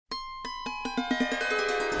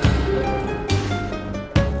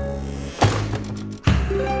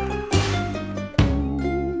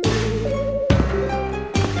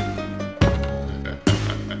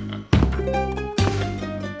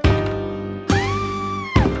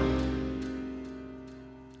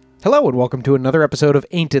Hello and welcome to another episode of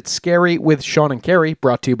Ain't It Scary with Sean and Carrie,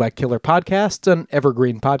 brought to you by Killer Podcasts and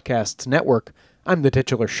Evergreen Podcasts Network. I'm the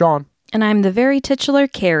titular Sean. And I'm the very titular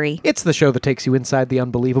Carrie. It's the show that takes you inside the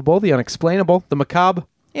unbelievable, the unexplainable, the macabre,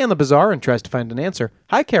 and the bizarre and tries to find an answer.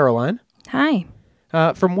 Hi, Caroline. Hi.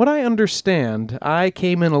 From what I understand, I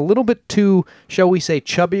came in a little bit too, shall we say,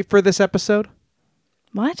 chubby for this episode.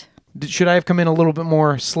 What? Should I have come in a little bit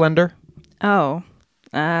more slender? Oh,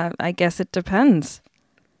 I guess it depends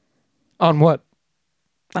On what?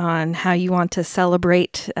 on how you want to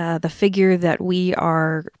celebrate the figure that we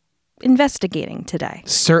are investigating today.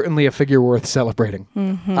 Certainly a figure worth celebrating.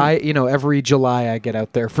 Mm-hmm. Every July I get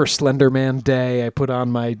out there for Slender Man Day. I put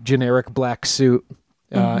on my generic black suit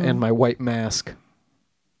and my white mask.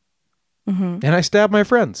 Mm-hmm. And I stab my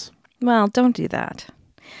friends. Well, don't do that.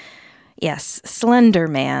 Yes, Slender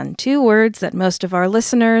Man, two words that most of our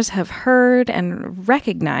listeners have heard and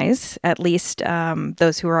recognize, at least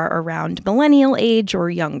those who are around millennial age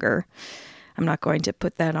or younger. I'm not going to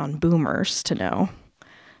put that on boomers to know.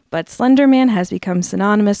 But Slender Man has become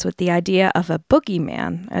synonymous with the idea of a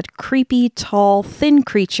boogeyman, a creepy, tall, thin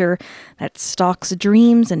creature that stalks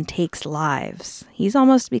dreams and takes lives. He's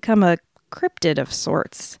almost become a cryptid of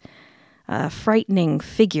sorts, a frightening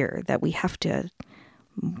figure that we have to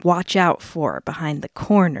watch out for behind the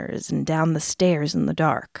corners and down the stairs in the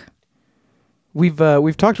dark. We've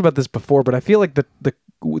talked about this before, but I feel like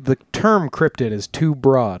the term cryptid is too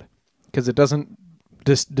broad because it doesn't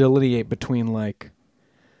delineate between like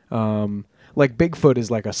Bigfoot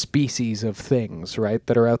is like a species of things, right,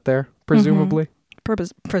 that are out there, presumably.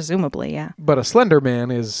 Presumably, yeah. But a Slender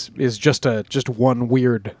Man is just one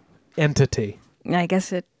weird entity. I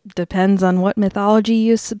guess it depends on what mythology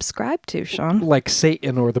you subscribe to, Sean. Like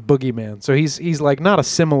Satan or the boogeyman. So he's like not a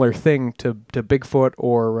similar thing to Bigfoot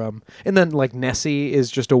or and then like Nessie is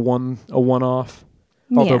just a one-off.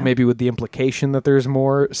 Although maybe with the implication that there's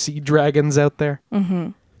more sea dragons out there.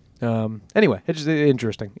 Mm-hmm. Anyway, it's just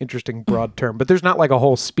an interesting broad term. But there's not like a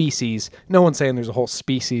whole species. No one's saying there's a whole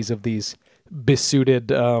species of these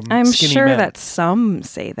besuited I'm skinny sure men. that some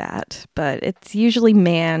say that, but it's usually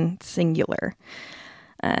man singular.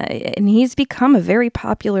 And he's become a very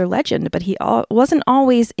popular legend, but he wasn't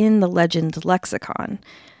always in the legend lexicon.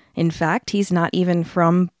 In fact, he's not even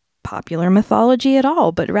from popular mythology at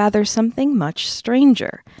all, but rather something much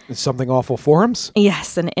stranger. Something Awful forums?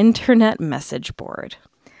 Yes, an internet message board.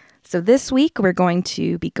 So this week, we're going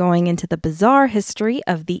to be going into the bizarre history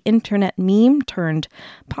of the internet meme turned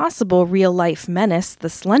possible real-life menace, the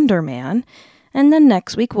Slender Man. And then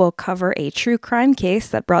next week, we'll cover a true crime case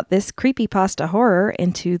that brought this creepypasta horror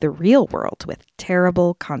into the real world with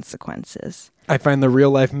terrible consequences. I find the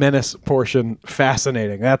real-life menace portion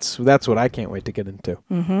fascinating. That's what I can't wait to get into.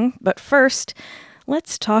 Mm-hmm. But first,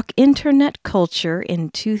 let's talk internet culture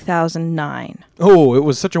in 2009. Oh, it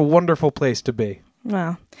was such a wonderful place to be.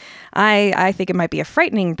 Well, I think it might be a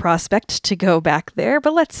frightening prospect to go back there,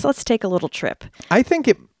 but let's take a little trip. I think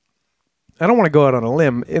I don't want to go out on a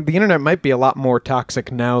limb. The internet might be a lot more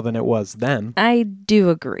toxic now than it was then. I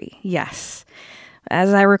do agree, yes.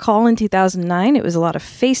 As I recall, in 2009, it was a lot of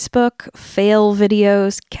Facebook, fail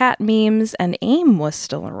videos, cat memes, and AIM was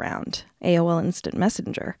still around, AOL Instant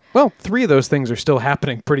Messenger. Well, 3 of those things are still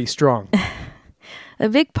happening pretty strong. A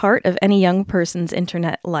big part of any young person's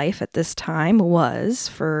internet life at this time was,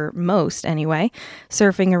 for most anyway,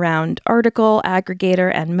 surfing around article,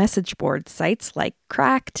 aggregator, and message board sites like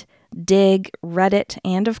Cracked, Dig, Reddit,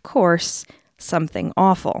 and of course, Something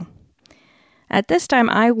Awful. At this time,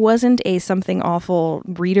 I wasn't a Something Awful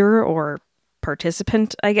reader or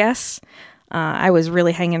participant, I guess. I was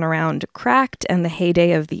really hanging around Cracked and the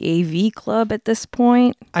heyday of the AV Club at this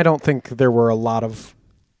point. I don't think there were a lot of...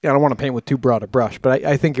 I don't want to paint with too broad a brush, but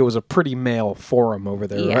I think it was a pretty male forum over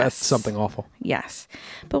there. Yes. That's Something Awful. Yes.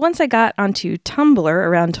 But once I got onto Tumblr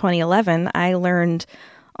around 2011, I learned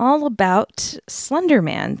all about Slender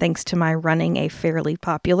Man, thanks to my running a fairly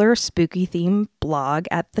popular spooky-themed blog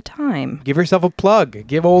at the time. Give yourself a plug.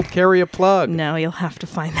 Give old Carrie a plug. No, you'll have to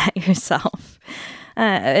find that yourself.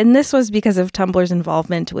 And this was because of Tumblr's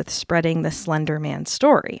involvement with spreading the Slender Man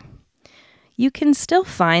story. You can still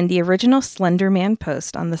find the original Slender Man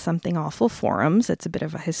post on the Something Awful forums. It's a bit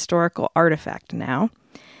of a historical artifact now.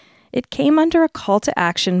 It came under a call to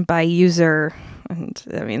action by user, and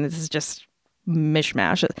I mean, this is just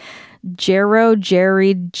mishmash, Jero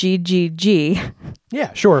Jerry GGG.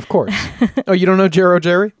 Yeah, sure, of course. Oh, you don't know Jero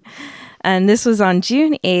Jerry? And this was on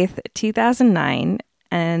June 8th, 2009,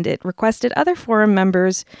 and it requested other forum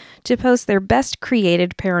members to post their best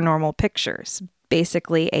created paranormal pictures.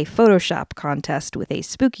 Basically a Photoshop contest with a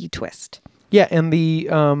spooky twist. Yeah, and the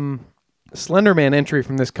Slenderman entry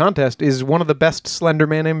from this contest is one of the best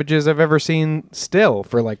Slenderman images I've ever seen still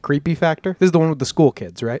for like creepy factor. This is the one with the school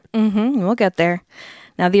kids, right? Mm-hmm. We'll get there.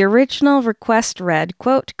 Now, the original request read,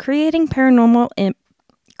 quote, creating paranormal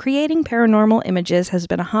images has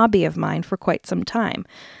been a hobby of mine for quite some time.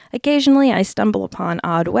 Occasionally, I stumble upon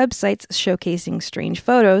odd websites showcasing strange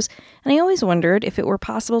photos, and I always wondered if it were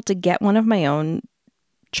possible to get one of my own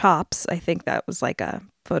chops. I think that was like a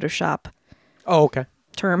Photoshop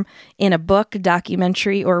term, in a book,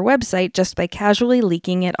 documentary, or website just by casually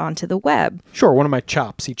leaking it onto the web. Sure, one of my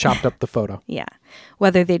chops. He chopped up the photo. Yeah.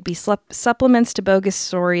 Whether they'd be supplements to bogus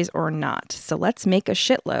stories or not. So let's make a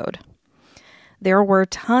shitload. There were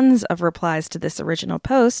tons of replies to this original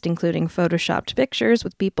post, including photoshopped pictures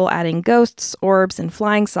with people adding ghosts, orbs, and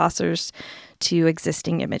flying saucers to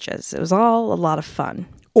existing images. It was all a lot of fun.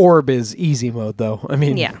 Orb is easy mode, though. I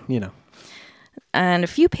mean, you know. And a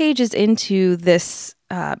few pages into this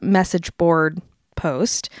message board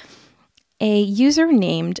post, a user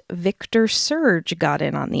named Victor Surge got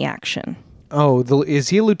in on the action. Oh, is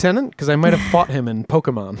he a lieutenant? Because I might have fought him in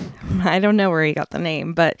Pokemon. I don't know where he got the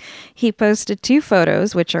name, but he posted 2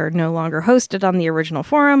 photos, which are no longer hosted on the original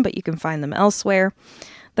forum, but you can find them elsewhere.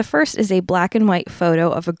 The first is a black and white photo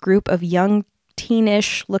of a group of young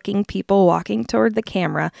teenish looking people walking toward the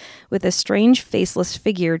camera with a strange faceless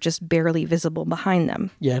figure just barely visible behind them.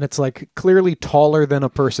 Yeah, and it's like clearly taller than a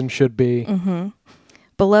person should be. Mm-hmm.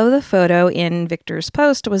 Below the photo in Victor's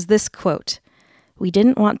post was this quote, "We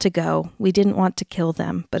didn't want to go. We didn't want to kill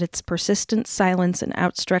them, but its persistent silence and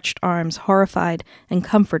outstretched arms horrified and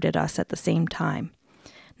comforted us at the same time.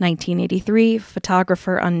 1983,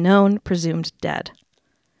 photographer unknown, presumed dead."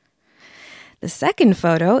 The second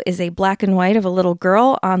photo is a black and white of a little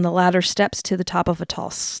girl on the ladder steps to the top of a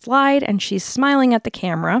tall slide, and she's smiling at the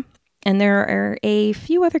camera. And there are a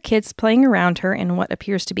few other kids playing around her in what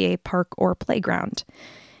appears to be a park or playground.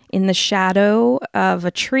 In the shadow of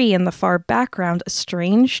a tree in the far background, a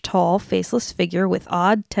strange, tall, faceless figure with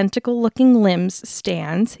odd, tentacle-looking limbs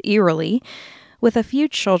stands, eerily, with a few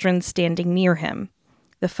children standing near him.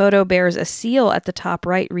 The photo bears a seal at the top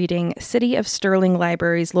right reading, City of Sterling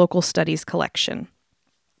Library's Local Studies Collection.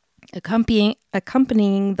 Accompanying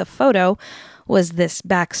the photo was this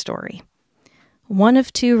backstory. One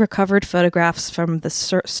of 2 recovered photographs from the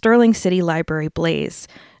Sterling City Library blaze,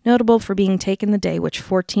 notable for being taken the day which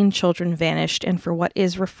 14 children vanished and for what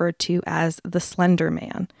is referred to as the Slender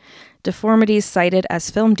Man. Deformities cited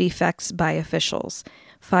as film defects by officials.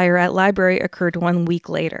 Fire at library occurred 1 week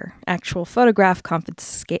later. Actual photograph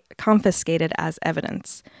confiscated as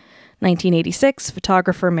evidence. 1986,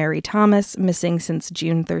 photographer Mary Thomas, missing since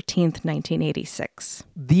June 13th, 1986.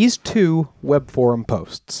 These 2 web forum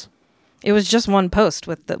posts. It was just one post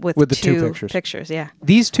with the 2 pictures, yeah.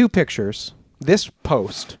 These 2 pictures, this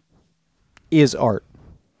post is art.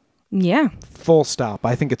 Yeah. Full stop.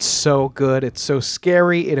 I think it's so good. It's so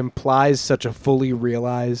scary. It implies such a fully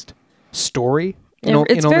realized story.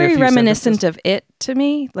 It's very reminiscent of It to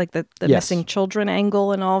me, like the missing children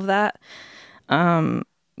angle and all of that.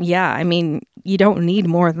 Yeah, I mean, you don't need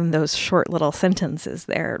more than those short little sentences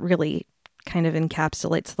there. It really kind of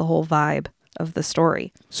encapsulates the whole vibe of the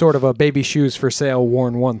story. Sort of a baby shoes for sale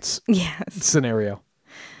worn once yes. scenario.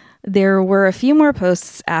 There were a few more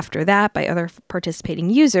posts after that by other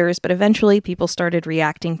participating users, but eventually people started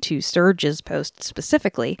reacting to Surge's post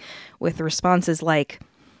specifically with responses like,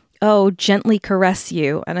 "Oh, gently caress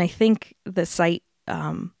you." And I think the site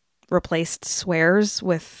replaced swears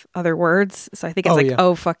with other words. So I think it's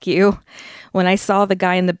 "Oh, fuck you." When I saw the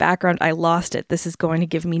guy in the background, I lost it. This is going to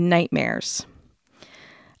give me nightmares.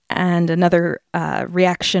 And another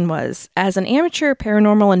reaction was, "As an amateur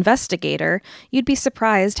paranormal investigator, you'd be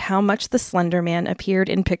surprised how much the Slender Man appeared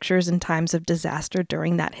in pictures in times of disaster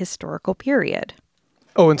during that historical period."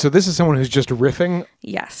 Oh, and so this is someone who's just riffing?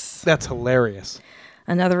 Yes. That's hilarious.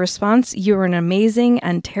 Another response, "You're an amazing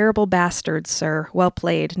and terrible bastard, sir. Well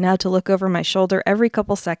played. Now to look over my shoulder every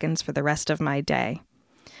couple seconds for the rest of my day."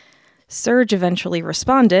 Surge eventually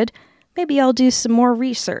responded, "Maybe I'll do some more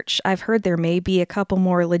research. I've heard there may be a couple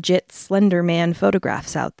more legit Slender Man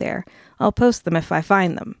photographs out there. I'll post them if I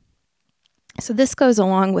find them." So this goes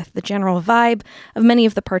along with the general vibe of many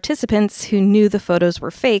of the participants who knew the photos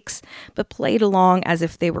were fakes, but played along as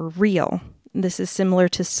if they were real. This is similar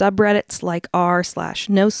to subreddits like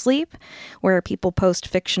r/nosleep, where people post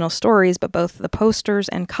fictional stories, but both the posters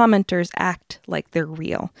and commenters act like they're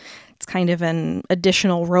real. It's kind of an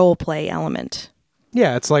additional role play element.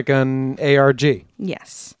 Yeah, it's like an ARG.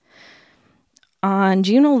 Yes. On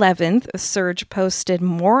June 11th, Surge posted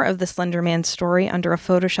more of the Slender Man story under a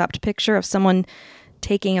photoshopped picture of someone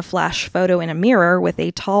taking a flash photo in a mirror with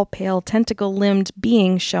a tall, pale, tentacle-limbed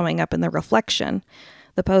being showing up in the reflection.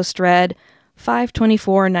 The post read,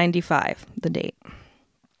 5/24/95, the date.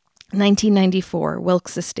 1994,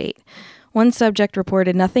 Wilkes Estate. One subject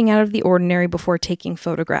reported nothing out of the ordinary before taking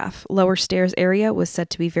photograph. Lower stairs area was said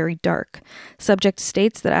to be very dark. Subject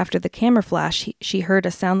states that after the camera flash, she heard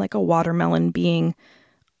a sound like a watermelon, being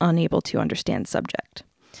unable to understand subject.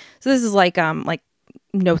 So this is like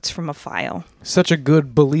notes from a file. Such a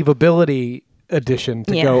good believability addition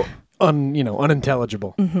to go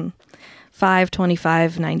unintelligible.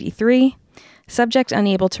 5/25/93. Subject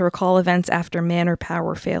unable to recall events after man or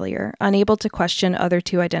power failure. Unable to question other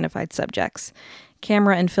two identified subjects.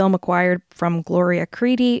 Camera and film acquired from Gloria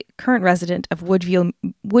Creedy, current resident of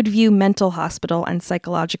Woodview Mental Hospital and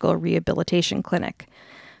Psychological Rehabilitation Clinic.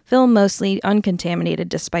 Film mostly uncontaminated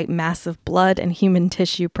despite massive blood and human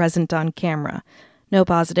tissue present on camera. No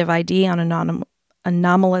positive ID on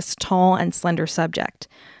anomalous tall and slender subject.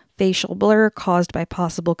 Facial blur caused by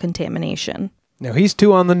possible contamination. Now, he's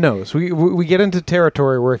too on the nose. We get into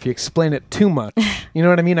territory where if you explain it too much, you know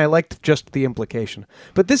what I mean? I liked just the implication.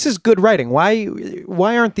 But this is good writing. Why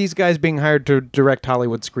aren't these guys being hired to direct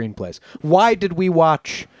Hollywood screenplays? Why did we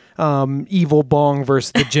watch Evil Bong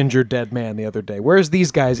versus the Ginger Dead Man the other day? Where's these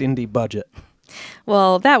guys' indie budget?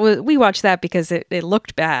 Well, we watched that because it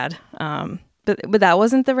looked bad. But that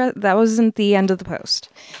wasn't the end of the post.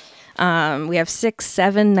 We have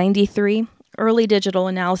 6/7/93. Early digital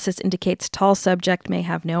analysis indicates tall subject may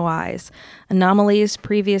have no eyes. Anomalies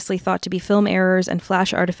previously thought to be film errors and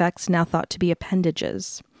flash artifacts now thought to be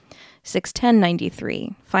appendages.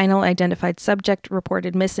 6/10/93. Final identified subject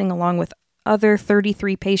reported missing along with other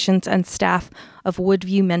 33 patients and staff of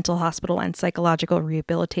Woodview Mental Hospital and Psychological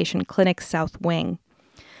Rehabilitation Clinic South Wing.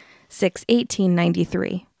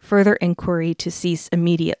 6/18/93. Further inquiry to cease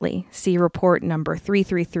immediately. See report number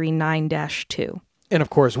 3339-2. And of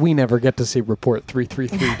course, we never get to see report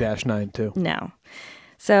 333-92. No.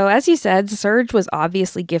 So as you said, Serge was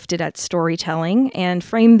obviously gifted at storytelling and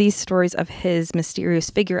framed these stories of his mysterious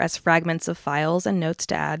figure as fragments of files and notes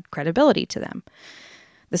to add credibility to them.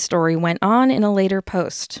 The story went on in a later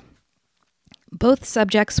post. Both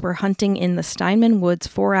subjects were hunting in the Steinman Woods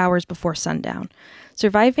 4 hours before sundown.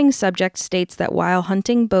 Surviving subject states that while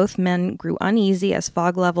hunting, both men grew uneasy as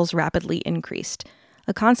fog levels rapidly increased.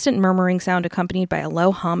 A constant murmuring sound accompanied by a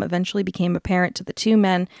low hum eventually became apparent to the two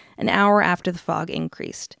men an hour after the fog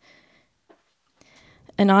increased.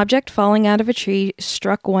 An object falling out of a tree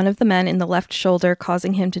struck one of the men in the left shoulder,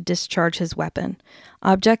 causing him to discharge his weapon.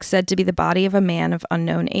 Object said to be the body of a man of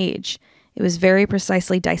unknown age. It was very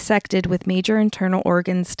precisely dissected, with major internal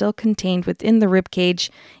organs still contained within the ribcage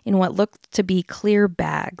in what looked to be clear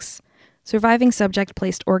bags. Surviving subject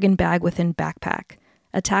placed organ bag within backpack.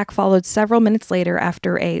 Attack followed several minutes later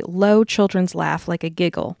after a low children's laugh like a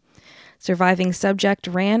giggle. Surviving subject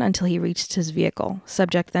ran until he reached his vehicle.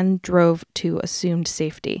 Subject then drove to assumed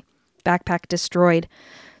safety. Backpack destroyed.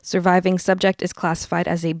 Surviving subject is classified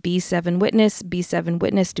as a B7 witness. B7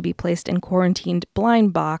 witness to be placed in quarantined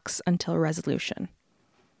blind box until resolution.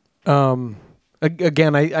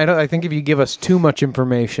 Again, I think if you give us too much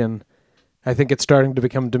information, I think it's starting to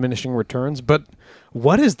become diminishing returns. But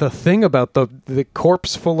what is the thing about the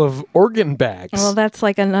corpse full of organ bags? Well, that's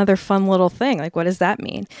like another fun little thing. Like, what does that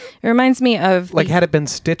mean? It reminds me of... Like, had it been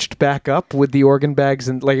stitched back up with the organ bags,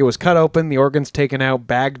 and like it was cut open, the organs taken out,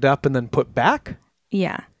 bagged up, and then put back?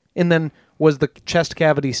 Yeah. And then was the chest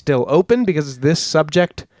cavity still open? Because this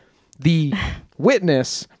subject, the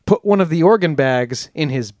witness, put one of the organ bags in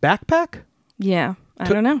his backpack? Yeah. I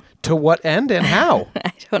don't know. To what end and how?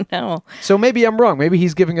 I don't know. So maybe I'm wrong. Maybe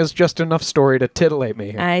he's giving us just enough story to titillate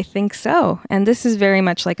me here. I think so. And this is very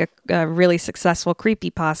much like a really successful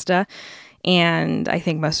creepypasta. And I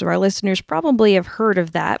think most of our listeners probably have heard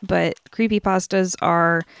of that. But creepypastas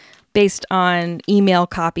are based on email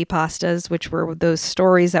copypastas, which were those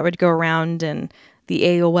stories that would go around in the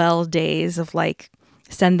AOL days of like,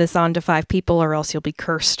 send this on to 5 people or else you'll be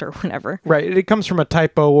cursed or whatever. Right. It comes from a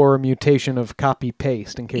typo or a mutation of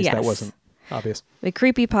copy-paste, in case that wasn't obvious. The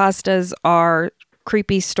creepypastas are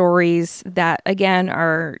creepy stories that, again,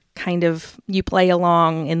 are kind of, you play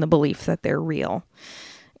along in the belief that they're real.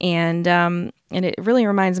 And it really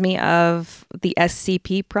reminds me of the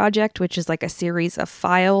SCP Project, which is like a series of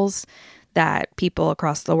files that people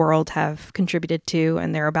across the world have contributed to,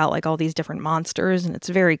 and they're about like all these different monsters, and it's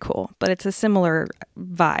very cool. But it's a similar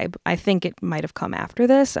vibe. I think it might have come after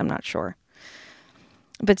this. I'm not sure.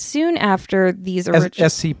 But soon after these original...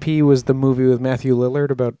 SCP was the movie with Matthew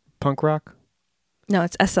Lillard about punk rock? No,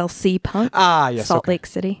 it's SLC Punk. Ah, yes. Salt Lake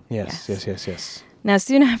City. Yes. Now,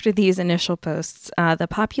 soon after these initial posts, the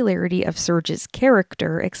popularity of Serge's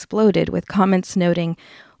character exploded with comments noting,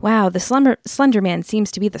 "Wow, the Slender Man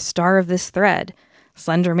seems to be the star of this thread.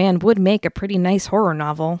 Slender Man would make a pretty nice horror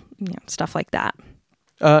novel," stuff like that.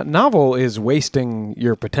 Novel is wasting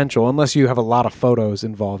your potential unless you have a lot of photos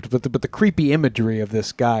involved. But the creepy imagery of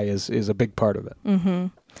this guy is a big part of it. Mm-hmm.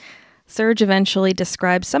 Serge eventually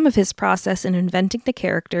described some of his process in inventing the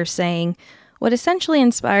character, saying, "What essentially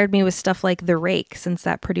inspired me was stuff like the Rake, since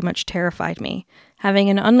that pretty much terrified me.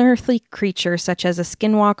 Having an unearthly creature such as a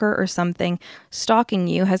skinwalker or something stalking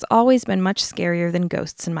you has always been much scarier than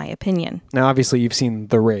ghosts, in my opinion." Now, obviously, you've seen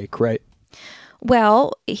The Rake, right?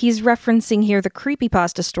 Well, he's referencing here the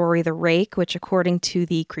creepypasta story The Rake, which, according to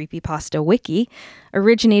the Creepypasta Wiki,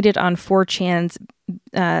 originated on 4chan's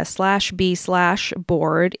 /b/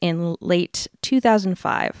 board in late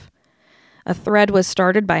 2005. A thread was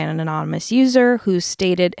started by an anonymous user who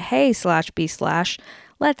stated, "Hey, /b/,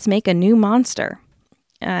 let's make a new monster."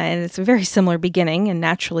 And it's a very similar beginning, and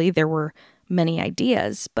naturally there were many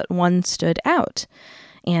ideas, but one stood out.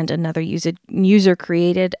 And another user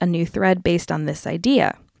created a new thread based on this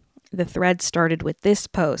idea. The thread started with this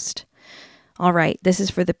post. "All right, this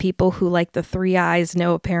is for the people who like the 3 eyes,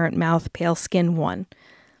 no apparent mouth, pale skin one.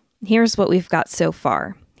 Here's what we've got so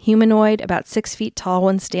far. Humanoid, about 6 feet tall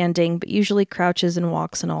when standing, but usually crouches and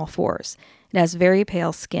walks on all fours. It has very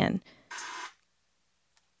pale skin.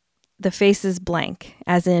 The face is blank,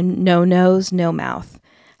 as in no nose, no mouth.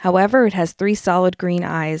 However, it has 3 solid green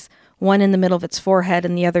eyes, one in the middle of its forehead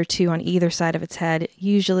and the other 2 on either side of its head,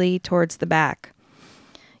 usually towards the back.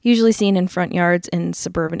 Usually seen in front yards in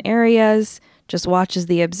suburban areas, just watches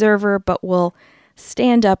the observer, but will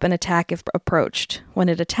stand up and attack if approached. When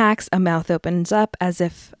it attacks, a mouth opens up as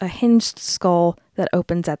if a hinged skull that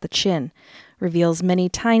opens at the chin, reveals many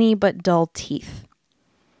tiny but dull teeth."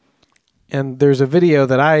 And there's a video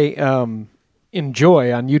that I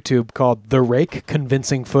enjoy on YouTube called The Rake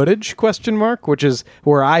Convincing Footage, ? Which is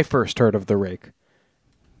where I first heard of The Rake.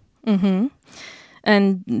 Mm-hmm.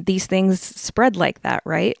 And these things spread like that,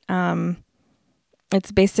 right?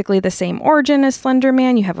 It's basically the same origin as Slender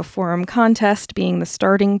Man. You have a forum contest being the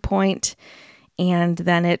starting point, and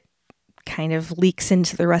then it kind of leaks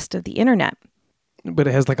into the rest of the internet. But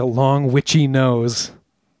it has like a long witchy nose.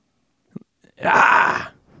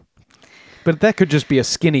 Ah! But that could just be a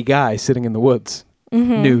skinny guy sitting in the woods,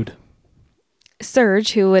 nude.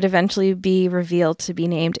 Serge, who would eventually be revealed to be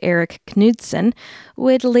named Eric Knudsen,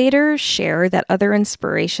 would later share that other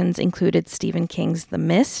inspirations included Stephen King's The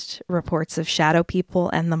Mist, reports of shadow people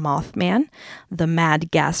and the Mothman, the Mad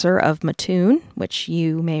Gasser of Mattoon, which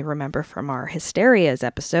you may remember from our Hysterias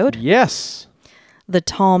episode. Yes. The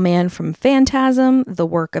Tall Man from Phantasm, the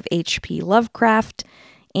work of H.P. Lovecraft,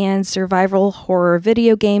 and survival horror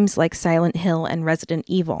video games like Silent Hill and Resident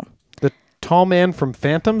Evil. The Tall Man from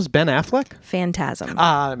Phantoms, Ben Affleck? Phantasm.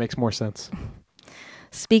 Ah, that makes more sense.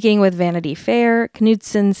 Speaking with Vanity Fair,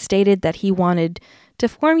 Knudsen stated that he wanted to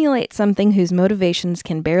formulate something whose motivations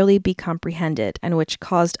can barely be comprehended and which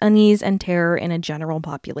caused unease and terror in a general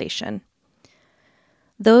population.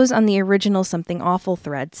 Those on the original Something Awful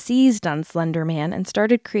thread seized on Slender Man and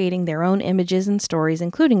started creating their own images and stories,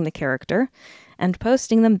 including the character, and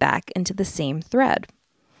posting them back into the same thread.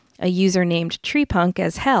 A user named Treepunk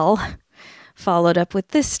as Hell followed up with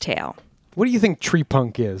this tale. What do you think tree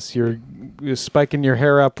punk is? You're spiking your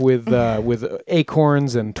hair up with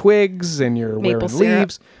acorns and twigs, and you're Maple wearing syrup.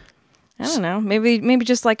 leaves. I don't know. Maybe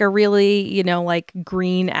just like a really, like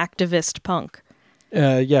green activist punk.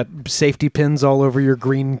 Yeah, safety pins all over your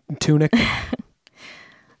green tunic.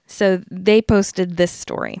 So they posted this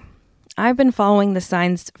story. I've been following the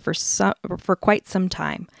signs for quite some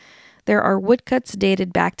time. There are woodcuts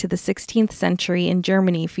dated back to the 16th century in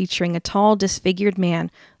Germany featuring a tall, disfigured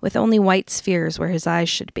man with only white spheres where his eyes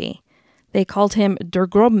should be. They called him Der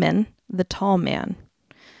Grobman, the Tall Man.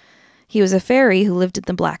 He was a fairy who lived in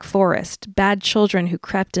the Black Forest. Bad children who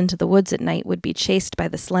crept into the woods at night would be chased by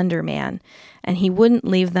the Slender Man, and he wouldn't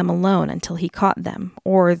leave them alone until he caught them,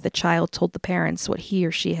 or the child told the parents what he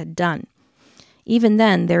or she had done. Even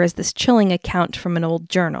then, there is this chilling account from an old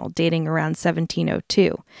journal dating around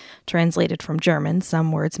 1702. Translated from German,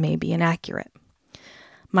 some words may be inaccurate.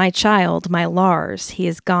 My child, my Lars, he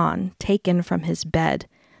is gone, taken from his bed.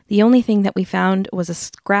 The only thing that we found was a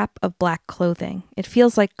scrap of black clothing. It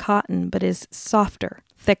feels like cotton, but is softer,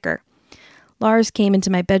 thicker. Lars came into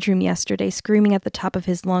my bedroom yesterday, screaming at the top of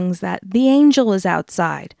his lungs that the angel is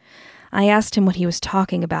outside. I asked him what he was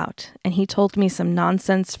talking about, and he told me some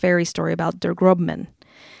nonsense fairy story about Der Grobman.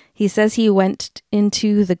 He says he went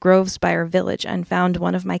into the groves by our village and found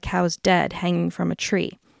one of my cows dead, hanging from a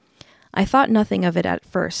tree. I thought nothing of it at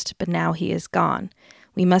first, but now he is gone.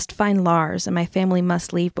 We must find Lars, and my family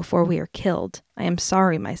must leave before we are killed. I am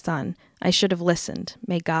sorry, my son. I should have listened.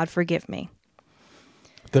 May God forgive me.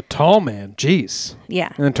 The tall man, jeez.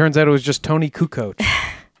 Yeah. And it turns out it was just Tony Kukoc.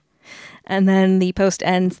 And then the post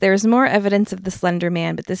ends, there's more evidence of the Slender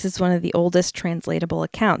Man, but this is one of the oldest translatable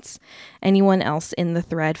accounts. Anyone else in the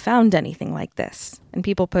thread found anything like this? And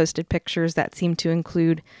people posted pictures that seemed to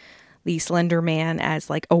include the Slender Man as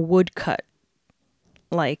like a woodcut,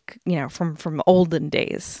 like, from olden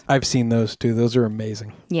days. I've seen those too. Those are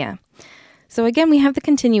amazing. Yeah. So again, we have the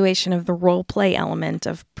continuation of the role play element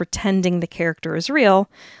of pretending the character is real,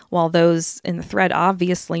 while those in the thread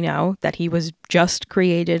obviously know that he was just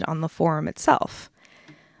created on the forum itself.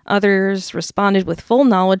 Others responded with full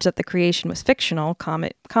knowledge that the creation was fictional,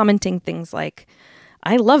 commenting things like,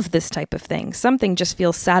 I love this type of thing. Something just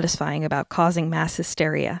feels satisfying about causing mass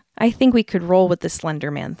hysteria. I think we could roll with the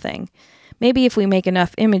Slender Man thing. Maybe if we make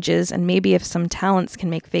enough images, and maybe if some talents can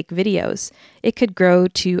make fake videos, it could grow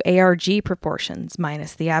to ARG proportions,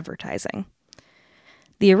 minus the advertising.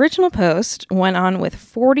 The original post went on with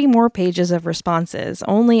 40 more pages of responses,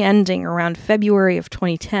 only ending around February of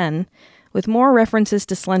 2010, with more references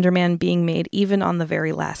to Slender Man being made even on the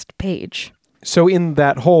very last page. So in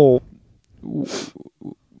that whole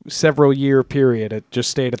several year period, it just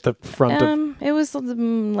stayed at the front of... It was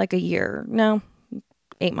like a year. No,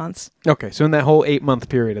 8 months. Okay, so in that whole 8-month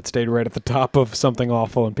period, it stayed right at the top of something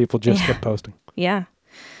awful and people just kept posting. Yeah.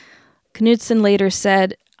 Knudsen later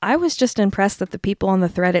said, I was just impressed that the people on the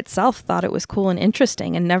thread itself thought it was cool and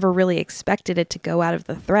interesting and never really expected it to go out of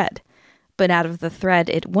the thread. But out of the thread,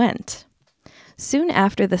 it went. Soon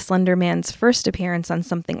after the Slender Man's first appearance on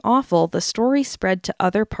Something Awful, the story spread to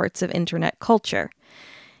other parts of internet culture.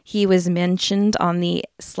 He was mentioned on the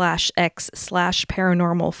 /x/paranormal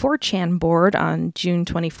 4chan board on June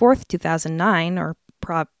 24th, 2009, or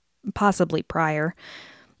possibly prior,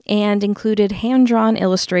 and included hand-drawn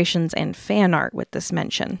illustrations and fan art with this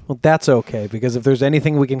mention. Well, that's okay, because if there's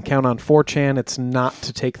anything we can count on 4chan, it's not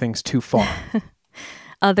to take things too far.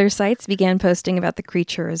 Other sites began posting about the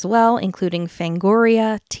creature as well, including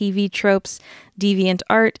Fangoria, TV Tropes,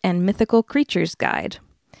 DeviantArt, and Mythical Creatures Guide.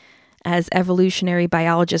 As evolutionary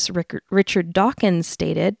biologist Richard Dawkins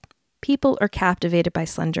stated, people are captivated by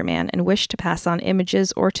Slender Man and wish to pass on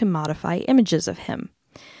images or to modify images of him.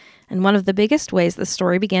 And one of the biggest ways the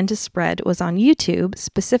story began to spread was on YouTube,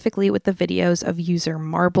 specifically with the videos of user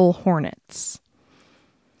Marble Hornets.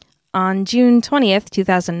 On June 20th,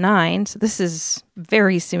 2009, so this is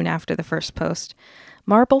very soon after the first post,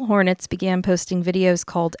 Marble Hornets began posting videos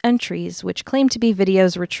called entries, which claimed to be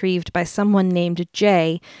videos retrieved by someone named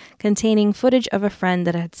Jay, containing footage of a friend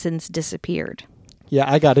that had since disappeared. Yeah,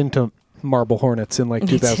 I got into Marble Hornets in like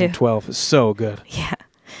 2012. It's so good. Yeah.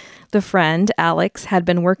 The friend, Alex, had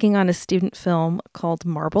been working on a student film called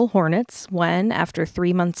Marble Hornets when, after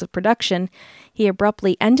 3 months of production, he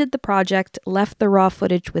abruptly ended the project, left the raw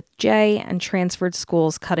footage with Jay, and transferred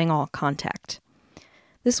schools, cutting all contact.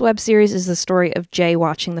 This web series is the story of Jay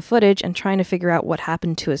watching the footage and trying to figure out what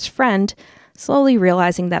happened to his friend, slowly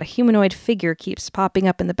realizing that a humanoid figure keeps popping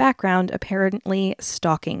up in the background, apparently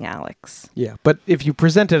stalking Alex. Yeah, but if you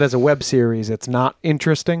present it as a web series, it's not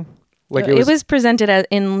interesting. Like it was presented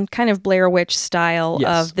in kind of Blair Witch style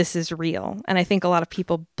of this is real. And I think a lot of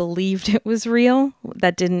people believed it was real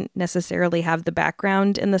that didn't necessarily have the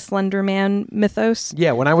background in the Slender Man mythos.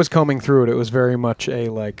 Yeah, when I was combing through it, it was very much a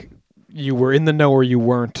like... You were in the know or you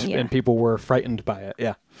weren't, and people were frightened by it,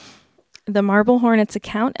 yeah. The Marble Hornets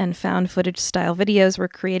account and found footage style videos were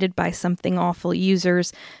created by Something Awful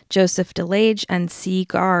users Joseph DeLage and C.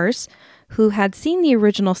 Gars, who had seen the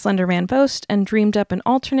original Slender Man post and dreamed up an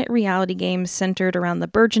alternate reality game centered around the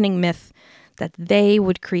burgeoning myth that they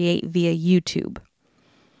would create via YouTube.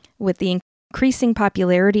 With the increasing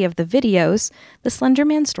popularity of the videos, the Slender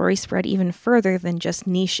Man story spread even further than just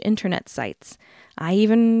niche internet sites. I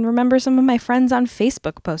even remember some of my friends on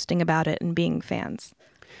Facebook posting about it and being fans.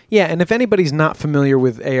 Yeah, and if anybody's not familiar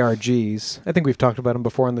with ARGs, I think we've talked about them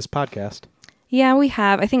before on this podcast. Yeah, we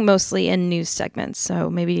have. I think mostly in news segments, so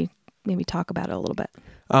maybe talk about it a little bit.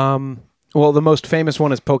 Well, the most famous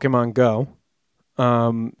one is Pokemon Go.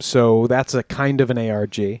 So that's a kind of an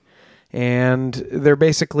ARG. And they're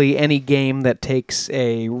basically any game that takes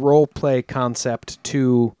a role-play concept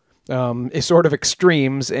to a sort of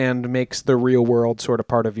extremes and makes the real world sort of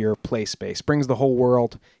part of your play space. Brings the whole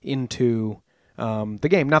world into the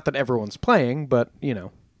game. Not that everyone's playing, but, you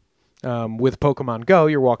know, with Pokemon Go,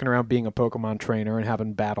 you're walking around being a Pokemon trainer and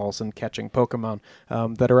having battles and catching Pokemon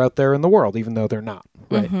that are out there in the world, even though they're not,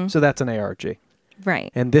 right? Mm-hmm. So that's an ARG.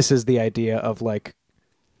 Right. And this is the idea of, like,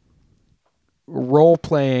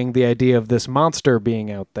 role-playing the idea of this monster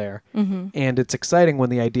being out there. Mm-hmm. And it's exciting when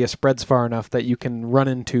the idea spreads far enough that you can run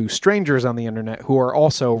into strangers on the internet who are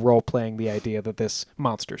also role-playing the idea that this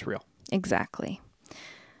monster's real. Exactly.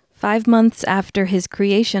 5 months after his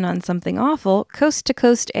creation on Something Awful, Coast to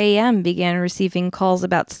Coast AM began receiving calls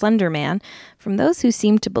about Slender Man from those who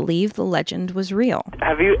seemed to believe the legend was real.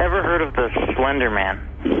 Have you ever heard of the Slender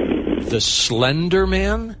Man? The Slender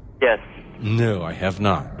Man? Yes. No, I have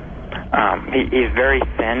not. He's very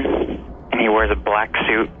thin, and he wears a black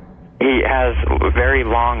suit. He has very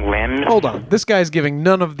long limbs. Hold on. This guy's giving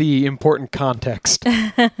none of the important context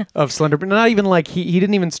of Slender Man. Not even like he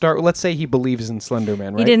didn't even start. Let's say he believes in Slender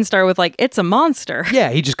Man, right? He didn't start with like, it's a monster. Yeah,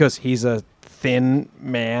 he just goes, he's a thin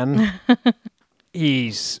man.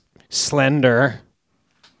 He's slender.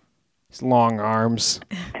 He's long arms.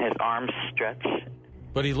 His arms stretch.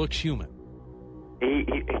 But he looks human. He's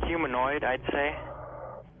humanoid, I'd say.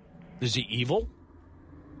 Is he evil?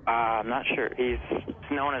 I'm not sure. He's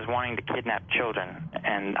known as wanting to kidnap children,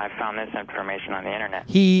 and I found this information on the internet.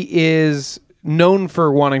 He is known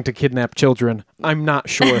for wanting to kidnap children. I'm not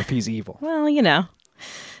sure if he's evil. Well, you know.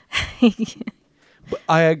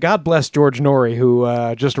 God bless George Norrie,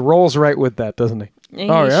 who just rolls right with that, doesn't he? He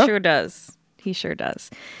sure does. He sure does.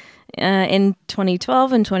 In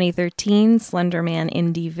 2012 and 2013, Slender Man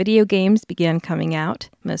indie video games began coming out,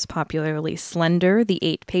 most popularly Slender, the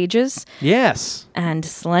 8 Pages. Yes. And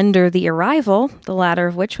Slender, the Arrival, the latter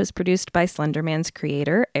of which was produced by Slender Man's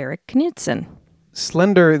creator, Eric Knudsen.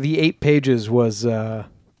 Slender, the 8 Pages was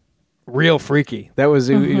real freaky. That was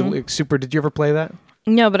super. Did you ever play that?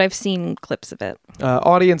 No, but I've seen clips of it.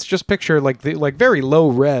 Audience, just picture like very low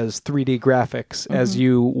res 3D graphics as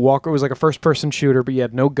you walk. It was like a first person shooter, but you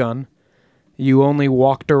had no gun. You only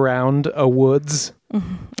walked around a woods.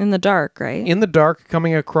 In the dark, right? In the dark,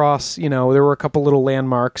 coming across, there were a couple little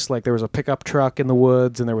landmarks, like there was a pickup truck in the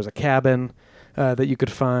woods and there was a cabin that you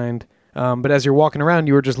could find. But as you're walking around,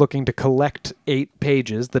 you were just looking to collect 8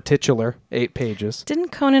 pages, the titular 8 pages. Didn't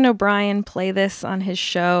Conan O'Brien play this on his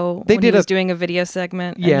show he was doing a video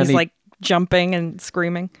segment? Yeah, and he's like jumping and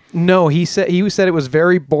screaming? No, he said it was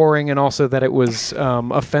very boring and also that it was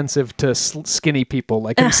offensive to skinny people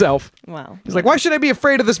like himself. Wow. He's like, why should I be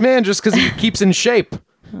afraid of this man just because he keeps in shape?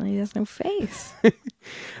 Well, he has no face.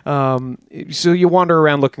 So you wander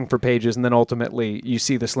around looking for pages, and then ultimately you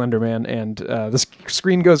see the Slender Man, and the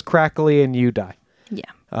screen goes crackly, and you die.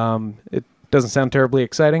 Yeah. It doesn't sound terribly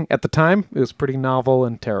exciting. At the time, it was pretty novel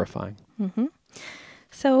and terrifying. Mm-hmm.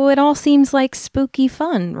 So it all seems like spooky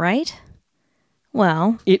fun, right?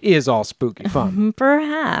 Well, it is all spooky fun.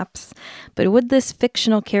 Perhaps. But would this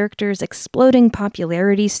fictional character's exploding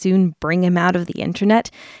popularity soon bring him out of the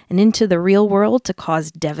internet and into the real world to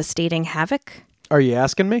cause devastating havoc? Are you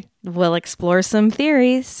asking me? We'll explore some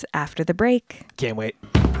theories after the break. Can't wait.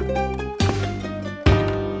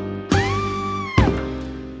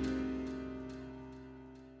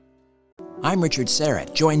 I'm Richard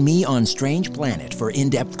Serrett. Join me on Strange Planet for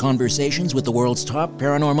in-depth conversations with the world's top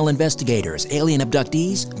paranormal investigators, alien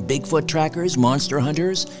abductees, Bigfoot trackers, monster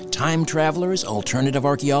hunters, time travelers, alternative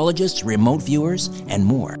archaeologists, remote viewers, and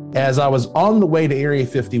more. As I was on the way to Area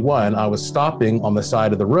 51, I was stopping on the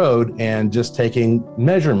side of the road and just taking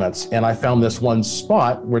measurements. And I found this one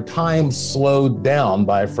spot where time slowed down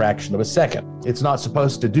by a fraction of a second. It's not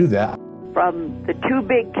supposed to do that. From the 2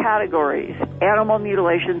 big categories, animal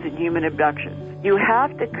mutilations and human abductions, you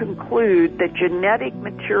have to conclude that genetic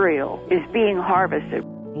material is being harvested.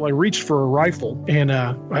 Well, I reached for a rifle, and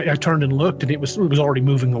I turned and looked, and it was already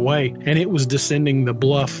moving away, and it was descending the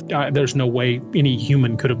bluff. There's no way any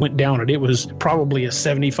human could have went down it. It was probably a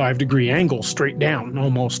 75-degree angle straight down,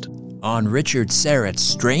 almost. On Richard Serrett's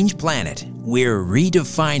Strange Planet, we're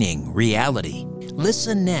redefining reality.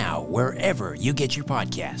 Listen now wherever you get your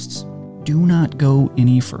podcasts. Do not go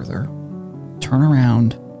any further. Turn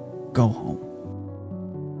around. Go home.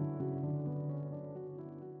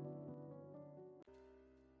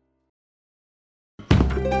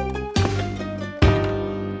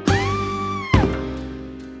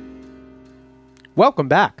 Welcome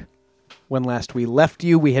back. When last we left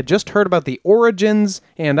you, we had just heard about the origins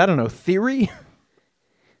and, theory?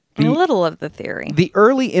 A little of the theory. The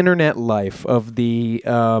early internet life of the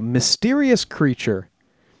mysterious creature,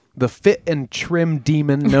 the fit and trim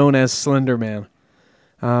demon known as Slender Man.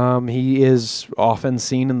 He is often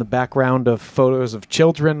seen in the background of photos of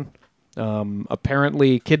children,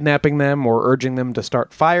 apparently kidnapping them or urging them to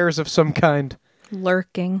start fires of some kind.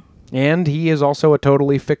 Lurking. And he is also a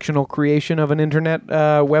totally fictional creation of an internet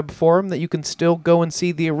web forum that you can still go and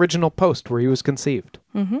see the original post where he was conceived.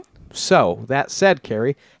 Mm-hmm. So, that said,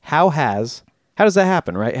 Carrie, how has How does that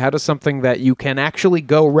happen, right? How does something that you can actually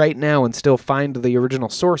go right now and still find the original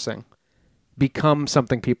sourcing become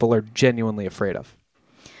something people are genuinely afraid of?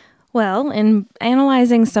 Well, in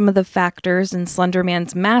analyzing some of the factors in Slender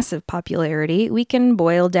Man's massive popularity, we can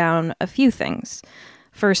boil down a few things.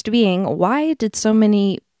 First being, why did so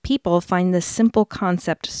many people find this simple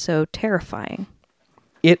concept so terrifying?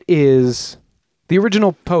 It is... The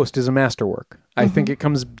original post is a masterwork. I think it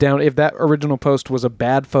comes down... If that original post was a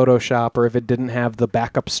bad Photoshop, or if it didn't have the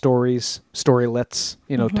backup storylets,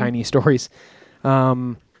 tiny stories...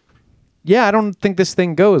 Yeah, I don't think this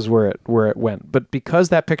thing goes where it went. But because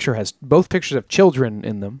that picture has both pictures of children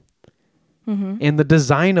in them, and the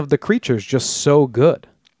design of the creature's just so good.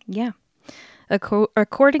 Yeah.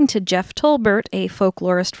 According to Jeff Tolbert, a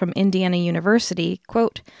folklorist from Indiana University,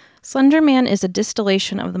 quote, Slender Man is a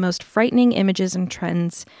distillation of the most frightening images and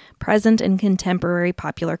trends present in contemporary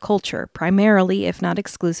popular culture, primarily, if not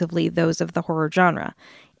exclusively, those of the horror genre,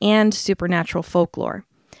 and supernatural folklore.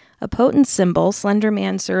 A potent symbol, Slender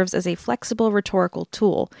Man serves as a flexible rhetorical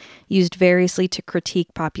tool, used variously to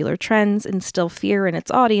critique popular trends, instill fear in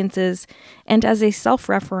its audiences, and as a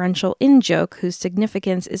self-referential in-joke whose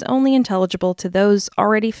significance is only intelligible to those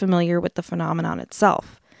already familiar with the phenomenon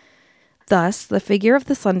itself. Thus, the figure of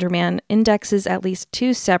the Slender Man indexes at least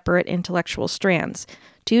two separate intellectual strands,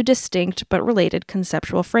 two distinct but related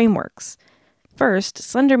conceptual frameworks. First,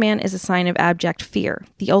 Slender Man is a sign of abject fear,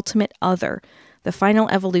 the ultimate other, the final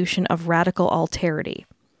evolution of radical alterity.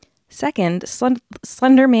 Second,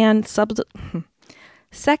 Slender Man subtly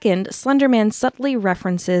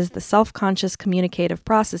references the self-conscious communicative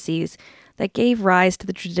processes that gave rise to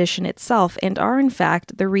the tradition itself and are, in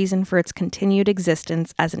fact, the reason for its continued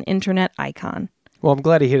existence as an internet icon. Well, I'm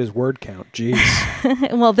glad he hit his word count.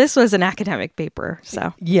 Jeez. Well, this was an academic paper,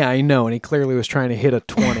 so... Yeah, I know, and he clearly was trying to hit a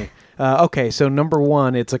 20. Okay, so number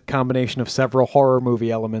one, it's a combination of several horror movie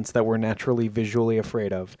elements that we're naturally visually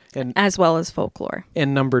afraid of. And as well as folklore.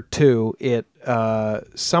 And number two, it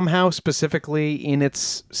somehow specifically in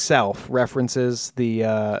itself references the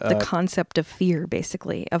concept of fear,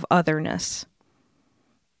 basically, of otherness.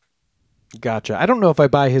 Gotcha. I don't know if I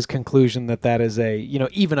buy his conclusion that is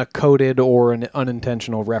even a coded or an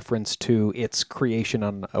unintentional reference to its creation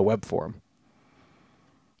on a web forum.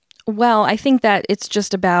 Well, I think that it's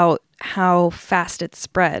just about how fast it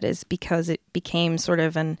spread is because it became sort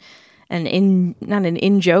of not an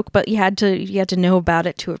in-joke, but you had to know about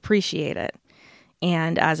it to appreciate it.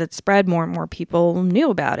 And as it spread, more and more people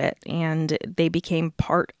knew about it, and they became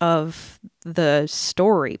part of the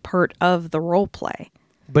story, part of the role play.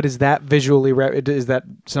 But is that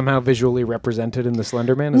somehow visually represented in the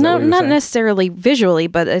Slender Man? No, not necessarily visually,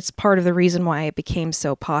 but it's part of the reason why it became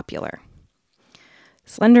so popular.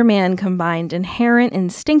 Slender Man combined inherent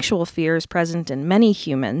instinctual fears present in many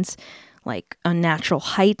humans, like unnatural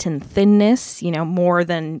height and thinness, more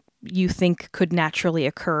than you think could naturally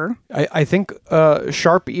occur. I think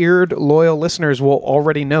sharp-eared, loyal listeners will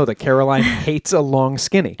already know that Caroline hates a long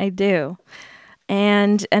skinny. I do.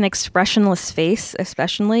 And an expressionless face,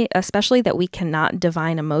 especially that we cannot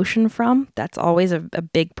divine emotion from. That's always a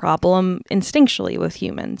big problem instinctually with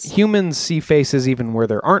humans. Humans see faces even where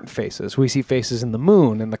there aren't faces. We see faces in the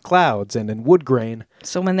moon, in the clouds, and in wood grain.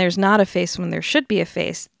 So when there's not a face, when there should be a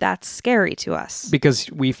face, that's scary to us.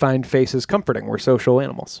 Because we find faces comforting. We're social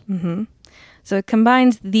animals. Mm-hmm. So it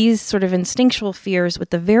combines these sort of instinctual fears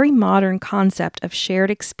with the very modern concept of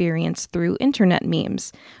shared experience through internet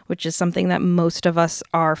memes, which is something that most of us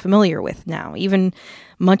are familiar with now. Even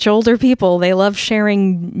much older people, they love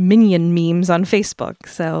sharing minion memes on Facebook.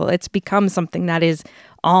 So it's become something that is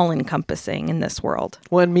all-encompassing in this world.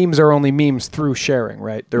 Well, and memes are only memes through sharing,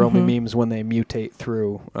 right? They're only memes when they mutate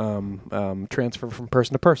through transfer from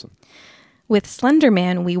person to person. With Slender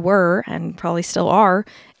Man, we were, and probably still are,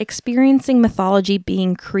 experiencing mythology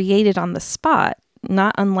being created on the spot,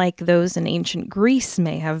 not unlike those in ancient Greece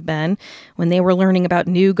may have been when they were learning about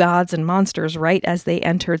new gods and monsters right as they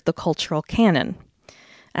entered the cultural canon.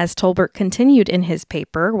 As Tolbert continued in his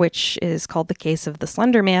paper, which is called The Case of the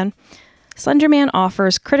Slender Man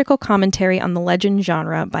offers critical commentary on the legend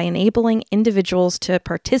genre by enabling individuals to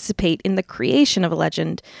participate in the creation of a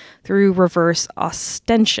legend through reverse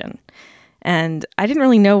ostension. And I didn't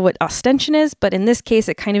really know what ostension is, but in this case,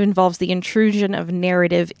 it kind of involves the intrusion of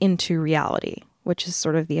narrative into reality, which is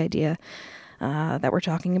sort of the idea that we're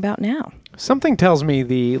talking about now. Something tells me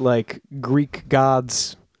the Greek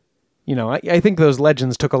gods, I think those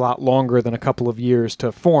legends took a lot longer than a couple of years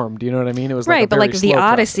to form. Do you know what I mean? It was right, but the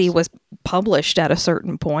Odyssey was published at a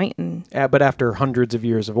certain point, but after hundreds of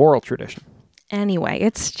years of oral tradition. Anyway,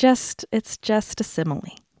 it's just a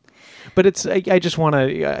simile. But I just want to,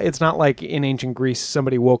 it's not like in ancient Greece,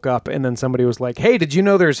 somebody woke up and then somebody was like, hey, did you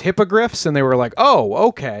know there's hippogriffs? And they were like, oh,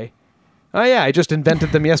 okay. Oh, yeah, I just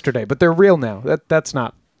invented them yesterday, but they're real now. That's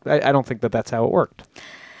not, I don't think that's how it worked.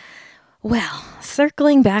 Well,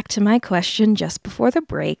 circling back to my question just before the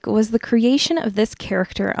break, was the creation of this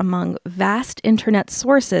character among vast internet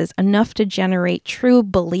sources enough to generate true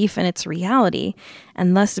belief in its reality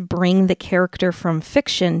and thus bring the character from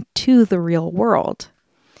fiction to the real world?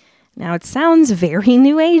 Now, it sounds very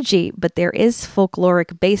New Agey, but there is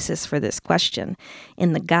folkloric basis for this question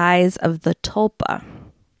in the guise of the tulpa.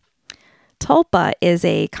 Tulpa is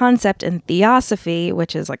a concept in theosophy,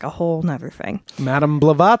 which is like a whole nother thing. Madame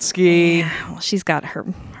Blavatsky. Yeah, well, she's got her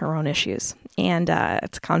own issues. And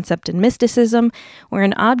it's a concept in mysticism where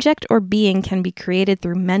an object or being can be created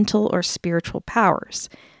through mental or spiritual powers.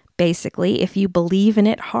 Basically, if you believe in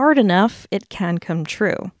it hard enough, it can come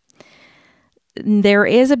true. There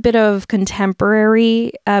is a bit of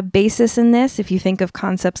contemporary basis in this. If you think of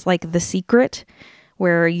concepts like The Secret,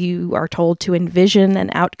 where you are told to envision an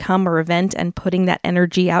outcome or event and putting that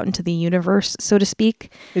energy out into the universe, so to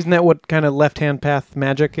speak. Isn't that what kind of left-hand path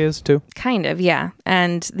magic is, too? Kind of, yeah.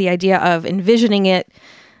 And the idea of envisioning it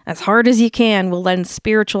as hard as you can will lend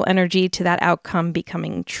spiritual energy to that outcome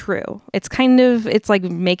becoming true. It's like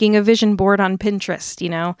making a vision board on Pinterest, you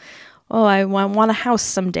know? Oh, I want a house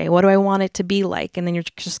someday. What do I want it to be like? And then you're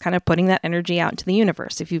just kind of putting that energy out into the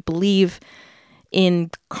universe. If you believe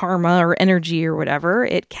in karma or energy or whatever,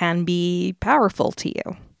 it can be powerful to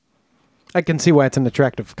you. I can see why it's an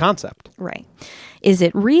attractive concept. Right. Is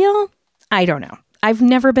it real? I don't know. I've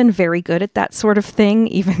never been very good at that sort of thing.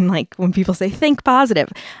 Even like when people say, think positive,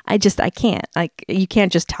 I can't. Like, you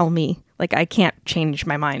can't just tell me, like, I can't change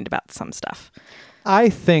my mind about some stuff. I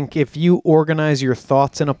think if you organize your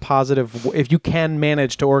thoughts in a positive way, if you can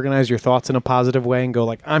manage to organize your thoughts in a positive way and go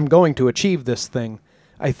like, I'm going to achieve this thing,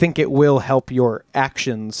 I think it will help your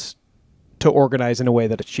actions to organize in a way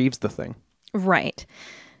that achieves the thing. Right.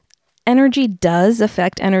 Energy does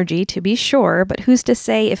affect energy, to be sure, but who's to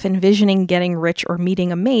say if envisioning getting rich or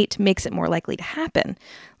meeting a mate makes it more likely to happen?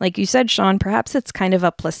 Like you said, Sean, perhaps it's kind of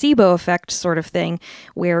a placebo effect sort of thing,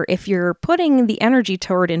 where if you're putting the energy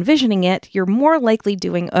toward envisioning it, you're more likely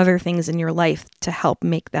doing other things in your life to help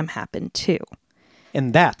make them happen too.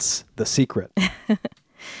 And that's the secret.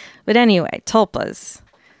 But anyway, tulpas.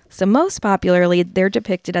 So most popularly, they're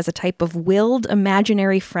depicted as a type of willed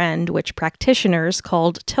imaginary friend, which practitioners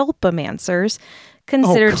called tulpamancers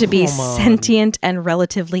consider to be sentient and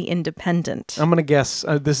relatively independent. I'm going to guess,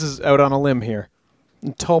 this is out on a limb here,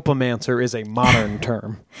 tulpamancer is a modern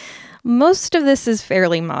term. Most of this is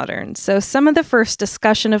fairly modern. So some of the first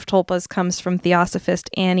discussion of tulpas comes from theosophist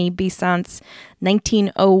Annie Besant's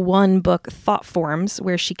 1901 book Thought Forms,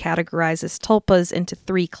 where she categorizes tulpas into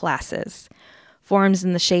 3 classes. Forms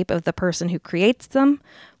in the shape of the person who creates them,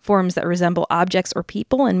 forms that resemble objects or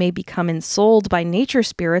people and may become ensouled by nature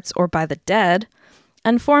spirits or by the dead,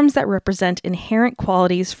 and forms that represent inherent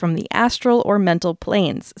qualities from the astral or mental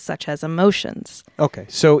planes, such as emotions. Okay,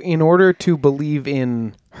 so in order to believe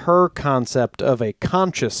in her concept of a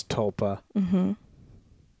conscious tulpa,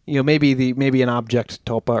 maybe an object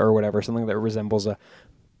tulpa or whatever, something that resembles a...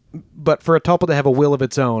 But for a tulpa to have a will of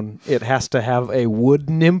its own, it has to have a wood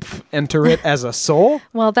nymph enter it as a soul?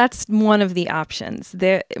 Well, that's one of the options.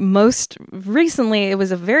 Most recently, it